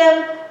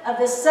kingdom of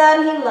the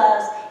Son he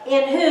loves,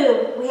 in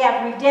whom we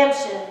have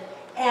redemption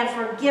and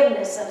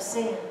forgiveness of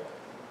sin.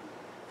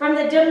 From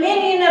the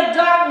dominion of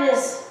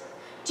darkness,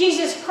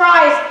 Jesus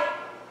Christ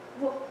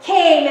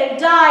came and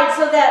died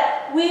so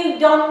that we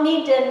don't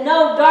need to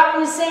know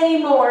darkness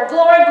anymore.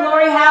 Glory,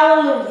 glory,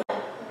 hallelujah.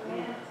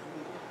 Amen.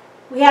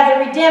 We have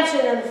the redemption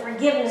and the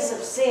forgiveness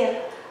of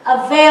sin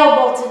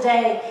available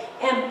today.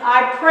 And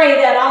I pray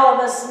that all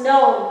of us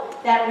know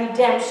that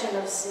redemption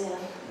of sin.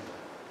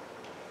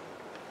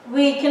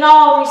 We can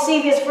all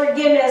receive his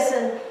forgiveness,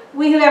 and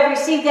we who have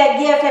received that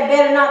gift had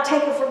better not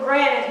take it for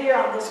granted here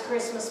on this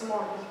Christmas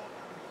morning.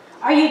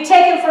 Are you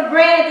taking for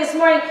granted this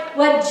morning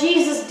what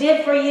Jesus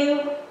did for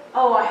you?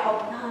 Oh, I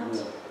hope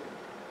not.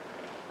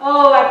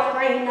 Oh, I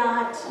pray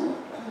not.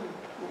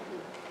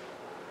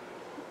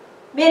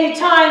 Many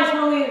times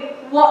when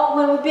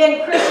we've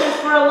been Christians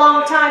for a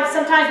long time,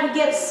 sometimes we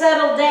get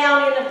settled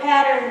down in a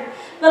pattern.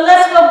 But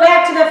let's go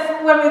back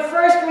to when we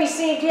first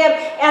received him,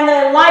 and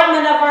the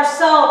enlightenment of our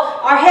soul,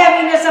 our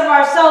heaviness of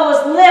our soul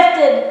was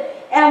lifted,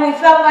 and we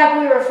felt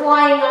like we were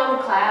flying on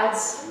the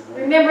clouds.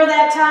 Remember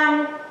that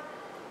time?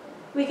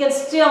 We can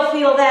still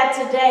feel that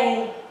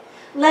today.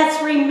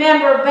 Let's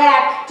remember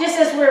back, just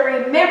as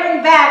we're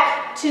remembering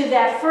back to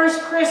that first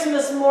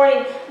Christmas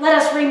morning, let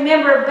us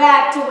remember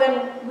back to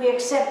when we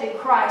accepted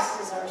Christ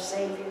as our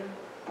Savior.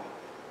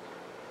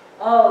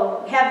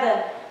 Oh, we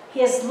have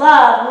his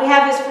love, we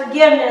have his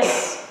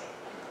forgiveness,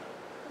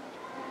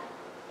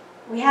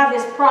 we have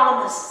his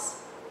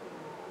promise.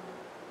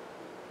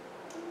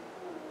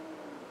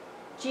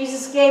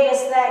 Jesus gave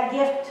us that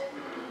gift,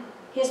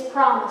 his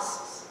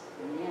promises.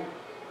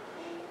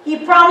 He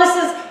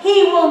promises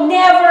he will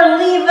never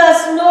leave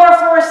us nor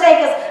forsake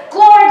us.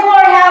 Glory,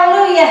 glory,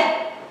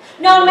 hallelujah.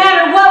 No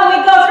matter what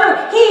we go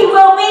through, he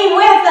will be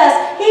with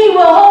us. He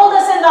will hold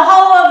us in the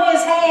hollow of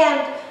his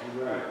hand.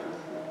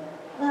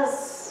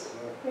 Let's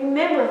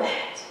remember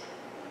that.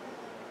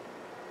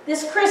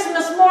 This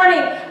Christmas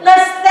morning,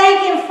 let's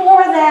thank him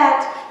for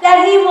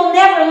that he will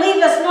never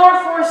leave us nor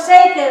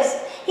forsake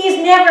us. He's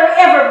never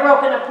ever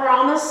broken a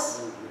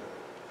promise.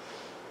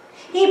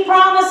 He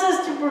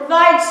promises to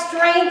provide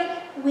strength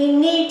we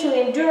need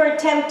to endure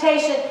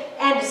temptation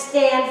and to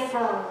stand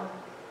firm.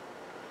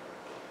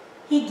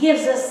 He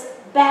gives us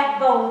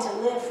backbone to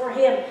live for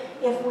him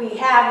if we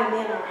have him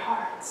in our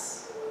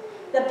hearts.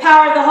 The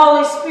power of the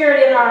Holy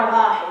Spirit in our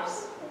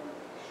lives.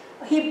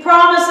 He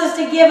promises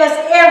to give us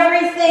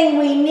everything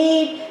we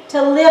need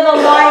to live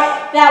a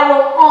life that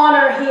will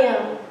honor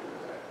him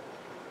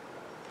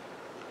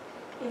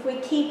if we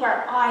keep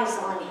our eyes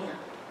on him.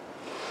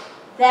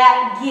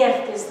 That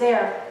gift is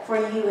there for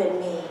you and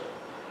me.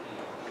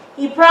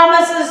 He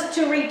promises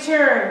to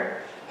return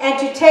and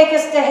to take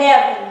us to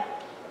heaven.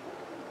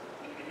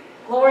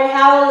 Glory,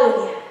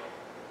 hallelujah.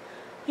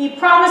 He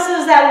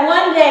promises that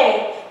one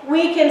day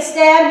we can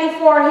stand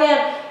before him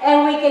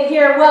and we can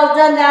hear, "Well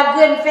done, thou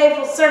good and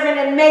faithful servant,"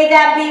 and may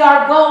that be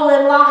our goal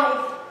in life.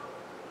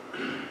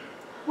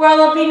 Where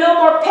there'll be no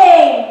more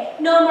pain,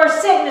 no more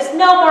sickness,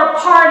 no more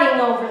parting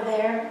over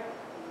there.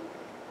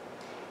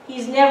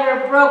 He's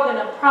never broken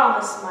a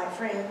promise, my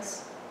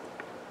friends.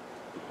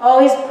 Oh,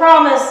 his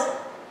promise.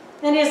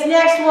 And his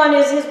next one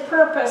is his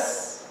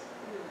purpose.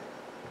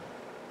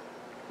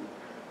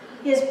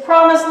 His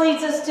promise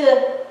leads us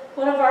to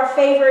one of our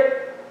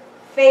favorite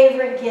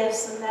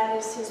gifts, and that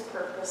is his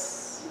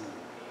purpose.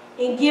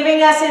 In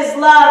giving us his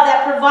love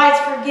that provides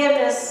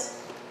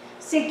forgiveness,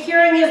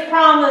 securing his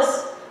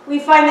promise, we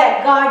find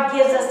that God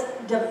gives us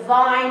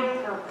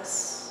divine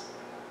purpose.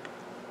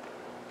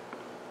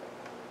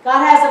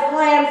 God has a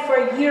plan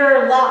for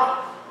your life.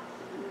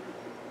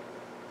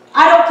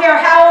 I don't care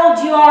how old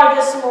you are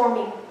this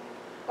morning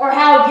or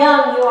how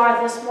young you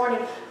are this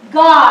morning.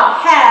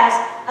 God has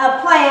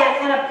a plan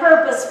and a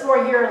purpose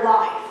for your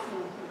life.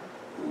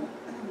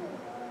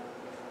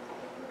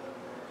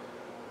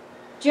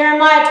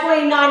 Jeremiah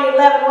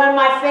 29:11, one of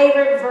my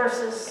favorite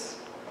verses.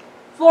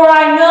 "For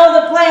I know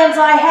the plans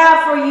I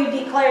have for you,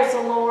 declares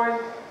the Lord.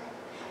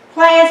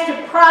 Plans to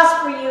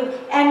prosper you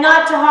and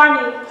not to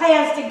harm you.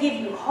 Plans to give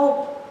you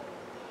hope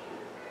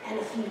and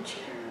a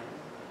future."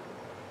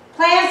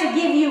 Plans to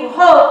give you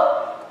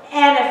hope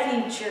and a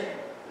future.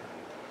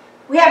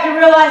 We have to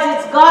realize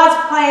it's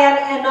God's plan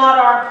and not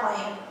our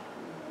plan.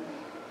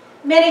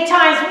 Many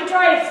times we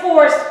try to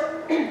force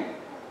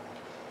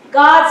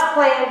God's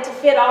plan to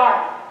fit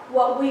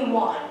what we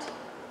want.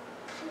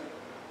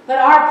 But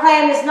our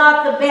plan is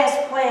not the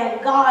best plan.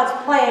 God's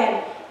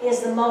plan is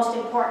the most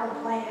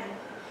important plan.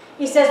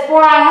 He says,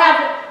 for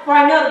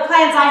I know the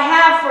plans I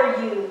have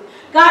for you.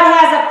 God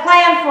has a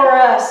plan for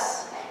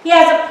us. He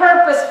has a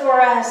purpose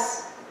for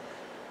us.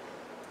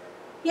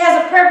 He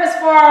has a purpose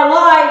for our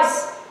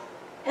lives,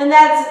 and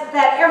that's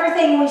that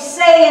everything we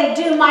say and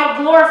do might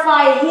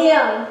glorify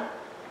Him.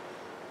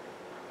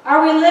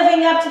 Are we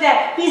living up to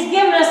that? He's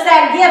given us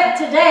that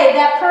gift today,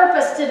 that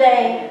purpose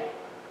today.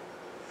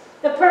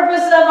 The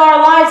purpose of our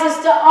lives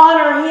is to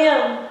honor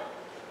Him.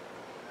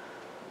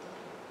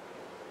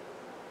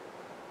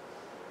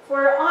 If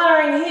we're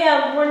honoring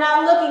Him, we're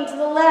not looking to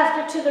the left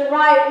or to the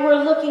right, we're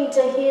looking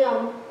to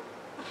Him.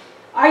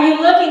 Are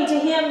you looking to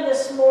Him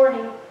this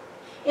morning?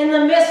 In the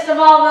midst of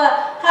all the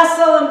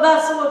hustle and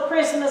bustle of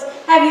Christmas,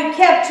 have you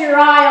kept your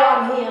eye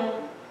on Him?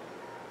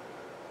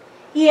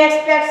 He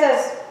expects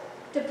us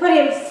to put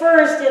Him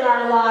first in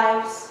our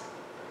lives.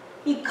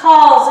 He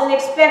calls and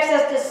expects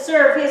us to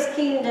serve His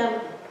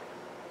kingdom.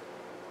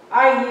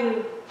 Are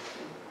you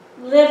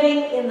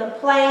living in the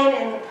plan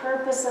and the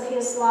purpose of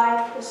His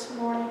life this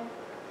morning?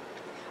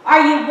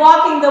 Are you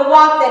walking the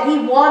walk that He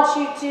wants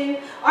you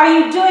to? Are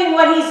you doing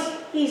what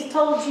He's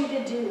told you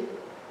to do?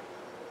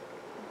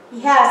 He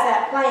has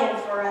that plan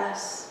for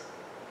us.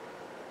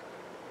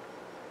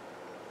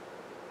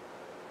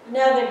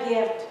 Another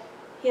gift,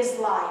 His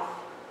life.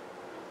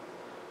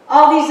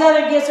 All these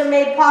other gifts are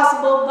made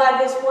possible by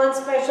this one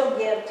special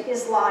gift,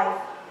 His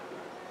life.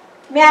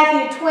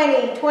 Matthew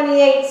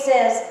 20:28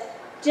 says,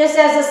 "Just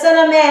as the Son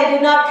of Man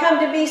did not come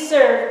to be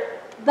served,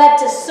 but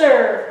to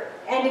serve,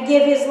 and to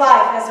give His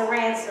life as a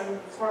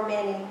ransom for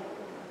many."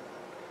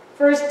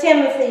 1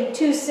 Timothy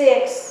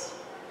 2:6,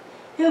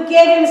 "Who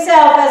gave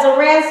Himself as a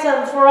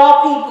ransom for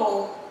all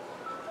people.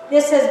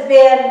 This has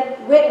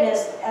been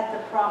witnessed at the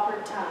proper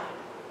time."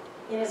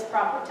 In His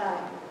proper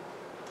time.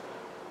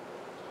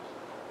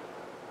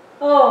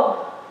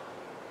 Oh,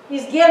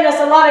 He's given us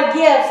a lot of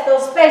gifts,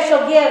 those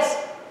special gifts,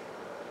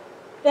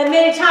 that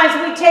many times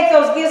we take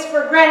those gifts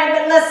for granted,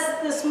 but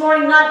let's this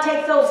morning not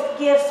take those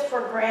gifts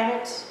for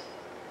granted.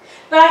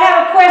 But I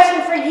have a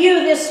question for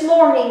you this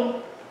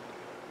morning.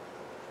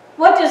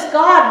 What does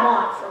God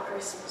want for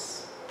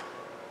Christmas?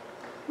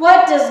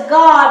 What does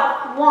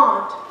God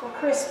want for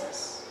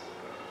Christmas?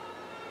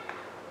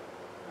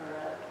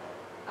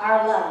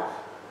 Our love.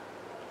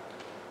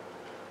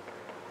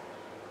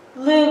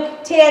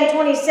 Luke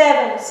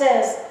 10:27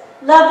 says,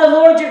 "Love the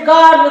Lord your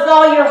God with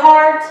all your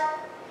heart,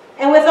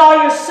 and with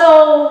all your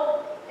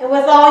soul, and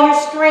with all your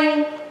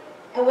strength,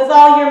 and with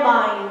all your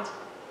mind,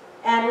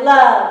 and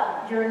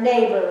love your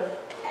neighbor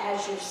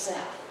as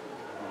yourself."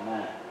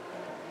 Amen.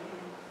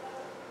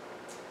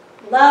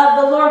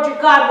 Love the Lord your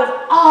God with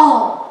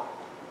all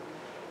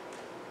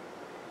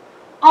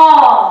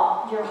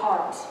your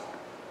heart,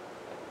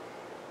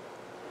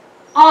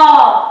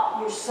 all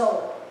your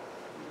soul,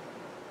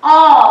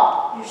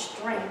 all your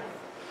strength,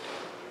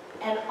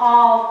 and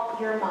all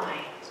your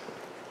mind.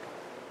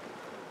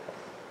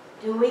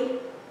 Do we?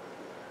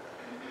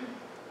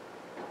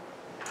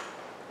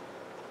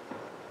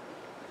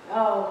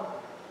 Oh.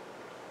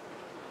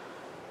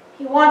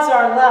 He wants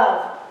our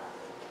love.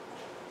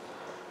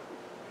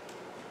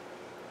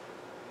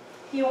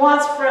 He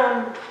wants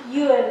from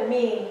you and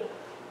me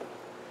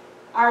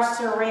our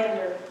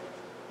surrender.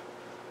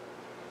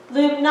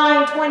 Luke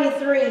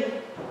 9:23.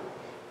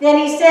 Then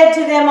He said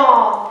to them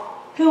all,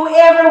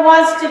 "Whoever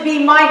wants to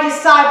be my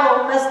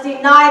disciple must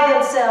deny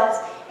themselves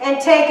and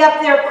take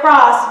up their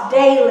cross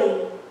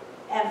daily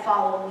and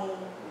follow me."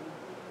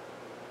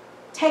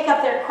 take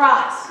up their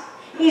cross.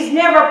 He's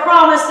never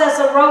promised us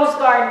a rose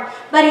garden,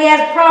 but He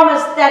has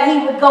promised that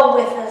He would go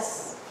with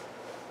us.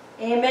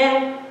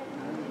 Amen.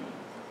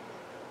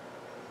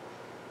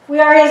 If we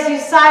are His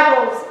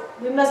disciples,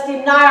 we must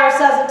deny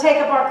ourselves and take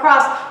up our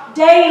cross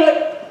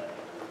daily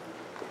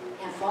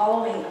and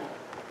follow Him.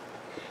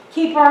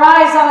 Keep our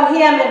eyes on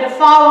Him and to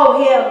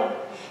follow Him.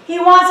 He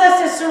wants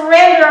us to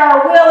surrender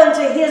our will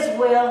into His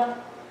will.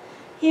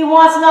 He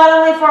wants not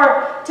only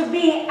to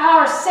be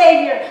our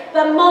Savior,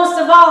 but most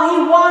of all,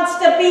 He wants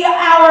to be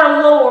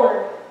our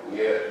Lord.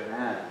 Yes.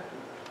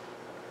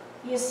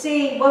 You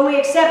see, when we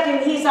accept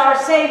Him, He's our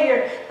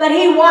Savior, but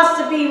He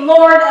wants to be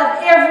Lord of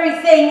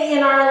everything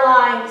in our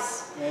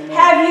lives. Amen.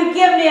 Have you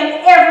given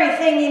Him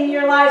everything in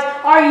your lives?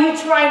 Are you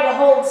trying to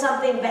hold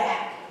something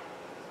back?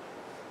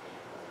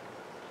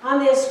 On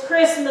this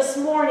Christmas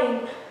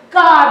morning,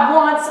 God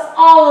wants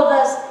all of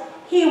us.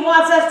 He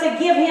wants us to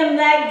give Him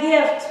that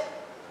gift.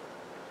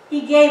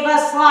 He gave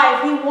us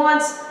life. He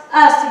wants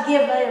us to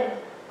give Him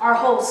our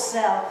whole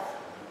self.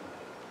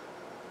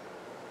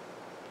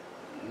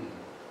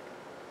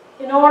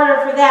 In order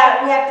for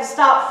that, we have to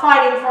stop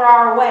fighting for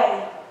our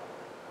way.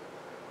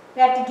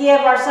 We have to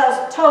give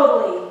ourselves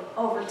totally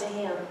over to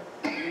Him.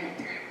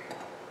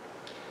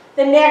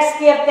 The next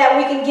gift that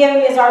we can give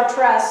Him is our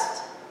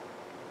trust.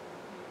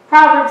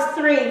 Proverbs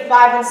 3,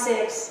 5 and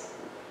 6.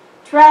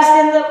 Trust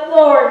in the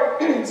Lord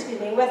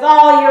with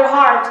all your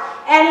heart,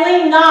 and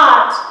lean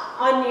not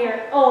on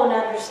your own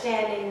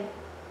understanding.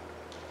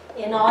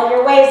 In all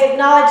your ways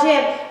acknowledge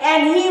Him,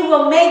 and He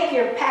will make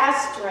your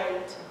path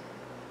straight.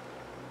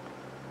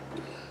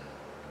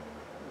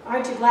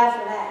 Aren't you glad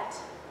for that?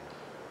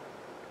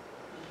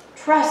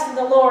 Trust in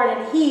the Lord,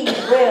 and He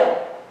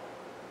will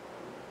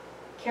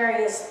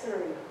carry us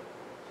through.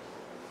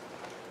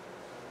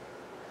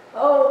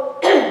 Oh,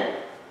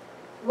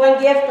 one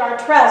gift, our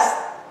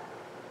trust.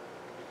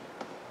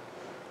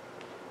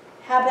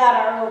 How about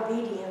our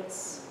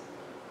obedience?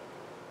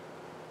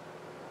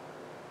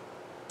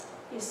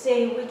 You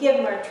see, we give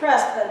Him our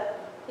trust, but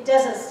it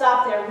doesn't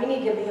stop there. We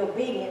need to be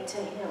obedient to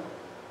Him.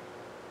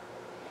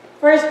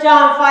 1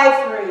 John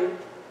 5:3.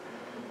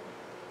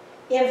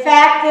 In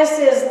fact, this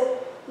is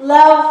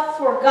love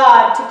for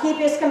God, to keep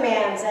His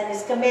commands, and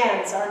His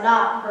commands are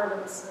not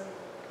burdensome.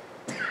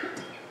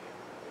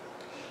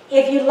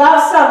 If you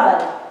love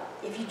somebody,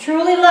 if you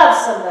truly love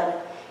somebody,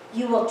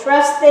 you will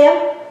trust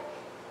them,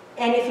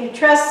 and if you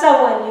trust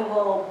someone, you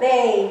will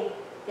obey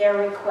their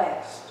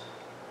request.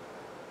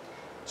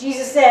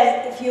 Jesus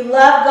says, if you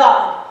love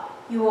God,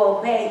 you will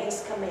obey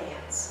His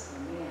commands.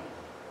 Amen.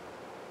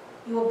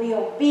 You will be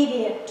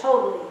obedient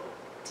totally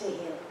to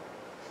Him.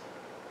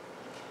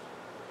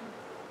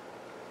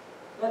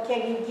 What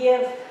can you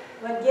give?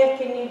 What gift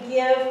can you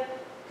give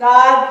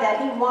God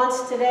that He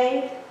wants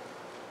today?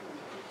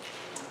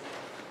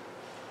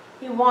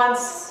 He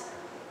wants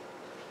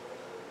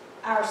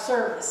our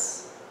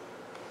service.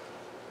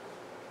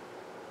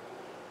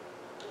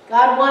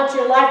 God wants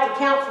your life to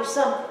count for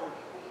something.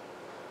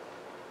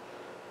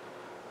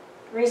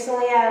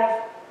 Recently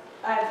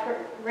I've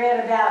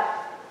read about,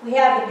 we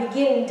have the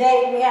beginning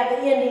date, we have the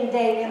ending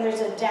date, and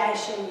there's a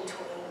dash in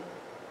between.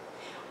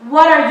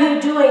 What are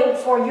you doing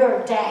for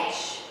your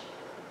dash?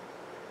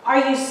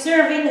 Are you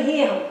serving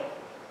Him?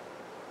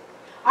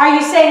 Are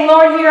you saying,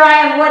 Lord, here I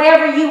am,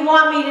 whatever you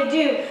want me to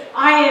do,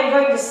 I am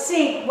going to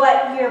seek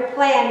what your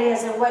plan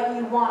is and what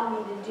you want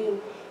me to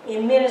do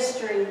in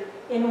ministry,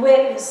 in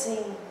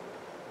witnessing,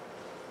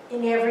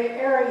 in every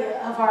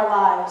area of our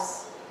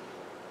lives.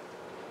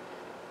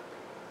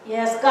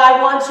 Yes,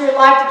 God wants your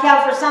life to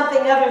count for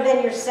something other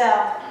than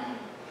yourself.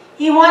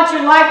 He wants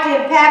your life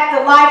to impact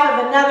the life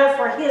of another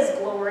for His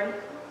glory.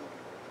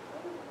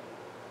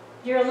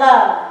 Your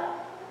love,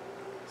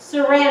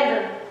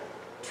 surrender,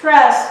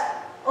 trust,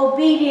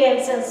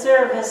 obedience, and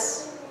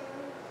service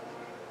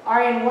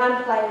are in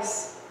one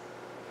place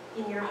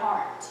in your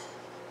heart.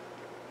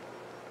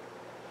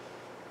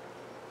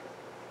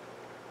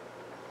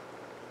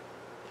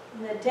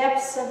 In the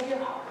depths of your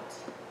heart.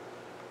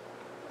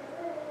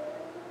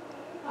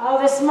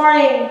 Oh, this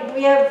morning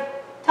we have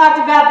talked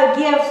about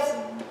the gifts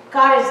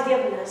God has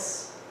given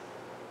us.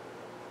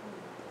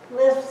 The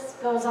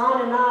list goes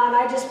on and on.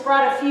 I just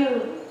brought a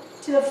few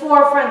to the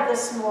forefront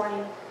this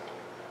morning.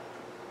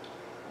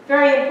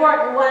 Very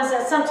important ones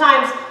that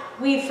sometimes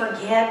we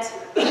forget.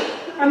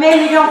 Or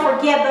maybe we don't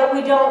forget, but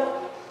we don't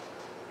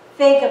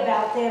think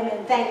about them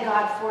and thank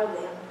God for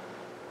them.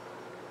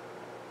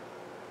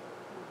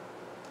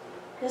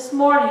 This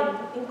morning,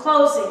 in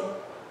closing,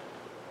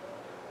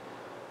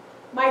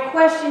 my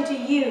question to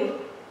you,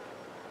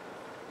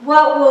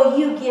 what will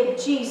you give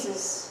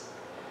Jesus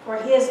for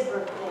His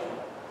birthday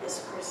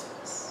this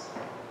Christmas?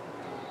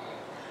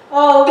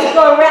 Oh, we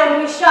go around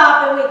and we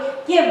shop and we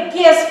give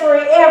gifts for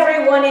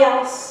everyone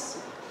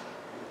else.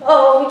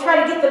 Oh, we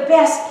try to get the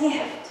best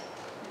gift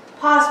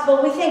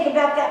possible. We think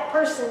about that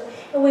person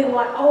and we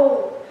want,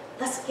 oh,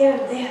 let's give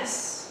them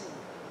this.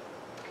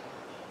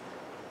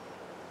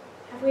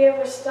 Have we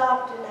ever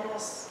stopped and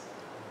asked,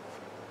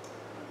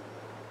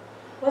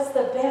 what's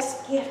the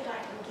best gift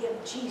I can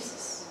give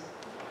Jesus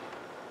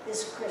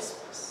this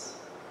Christmas.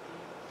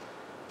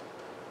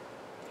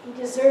 He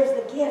deserves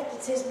the gift.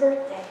 It's his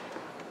birthday.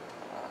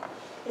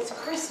 It's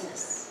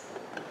Christmas.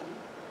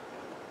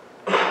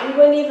 We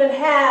wouldn't even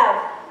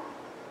have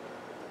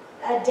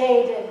a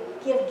day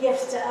to give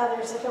gifts to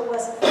others if it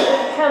wasn't for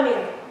him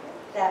coming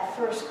that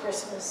first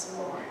Christmas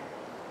morning.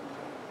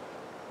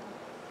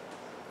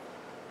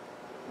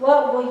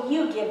 What will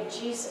you give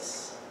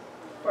Jesus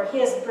for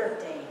his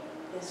birthday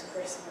this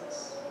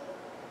Christmas?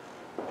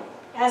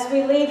 As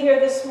we leave here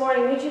this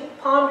morning, would you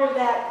ponder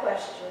that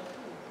question?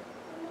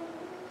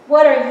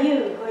 What are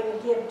you going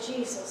to give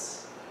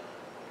Jesus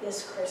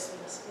this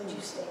Christmas? Would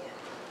you stand?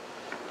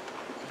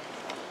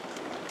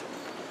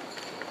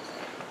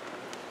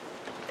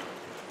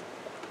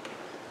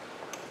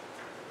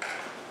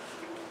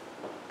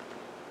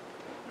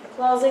 The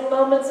closing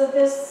moments of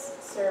this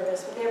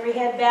service, with every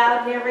head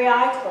bowed and every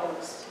eye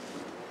closed.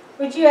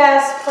 Would you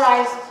ask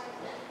Christ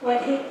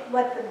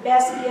what the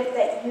best gift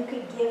that you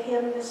could give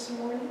him this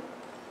morning?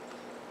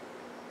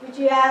 Would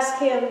you ask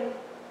him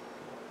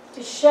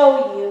to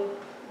show you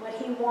what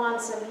he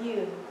wants of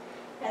you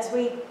as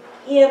we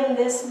end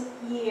this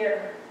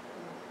year?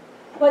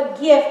 What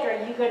gift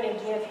are you going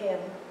to give him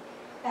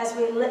as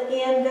we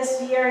end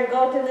this year and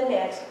go to the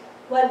next?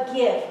 What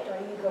gift are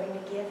you going to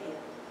give him?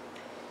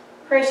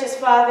 Gracious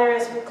Father,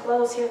 as we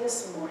close here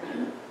this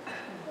morning,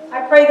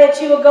 I pray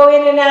that you will go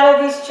in and out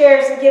of these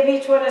chairs and give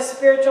each one a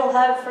spiritual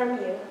hug from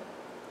you.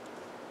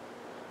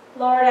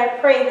 Lord, I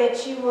pray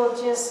that you will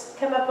just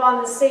come up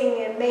on the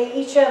scene, and may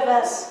each of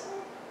us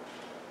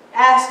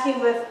ask you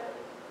with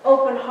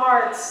open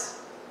hearts,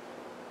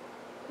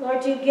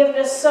 Lord, you've given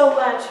us so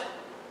much.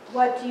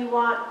 What do you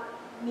want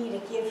me to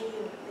give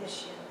you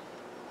this year?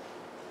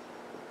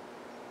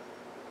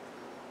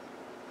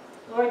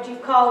 Lord,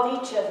 you've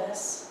called each of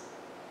us.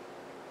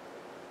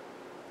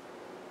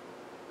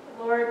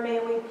 Lord, may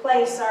we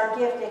place our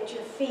gift at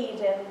your feet,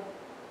 and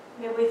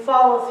may we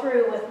follow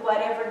through with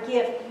whatever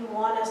gift you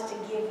want us to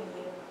give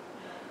you.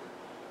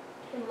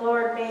 And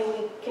Lord, may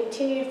we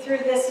continue through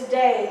this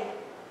day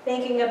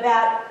thinking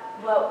about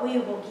what we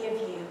will give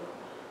you.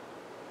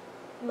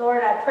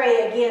 Lord, I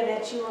pray again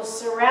that you will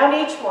surround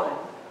each one.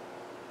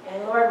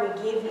 And Lord,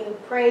 we give you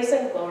praise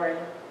and glory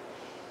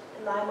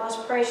in thy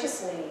most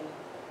precious name.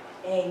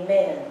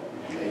 Amen.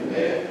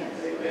 Amen.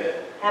 Amen.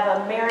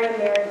 Have a Merry,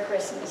 Merry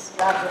Christmas.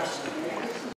 God bless you.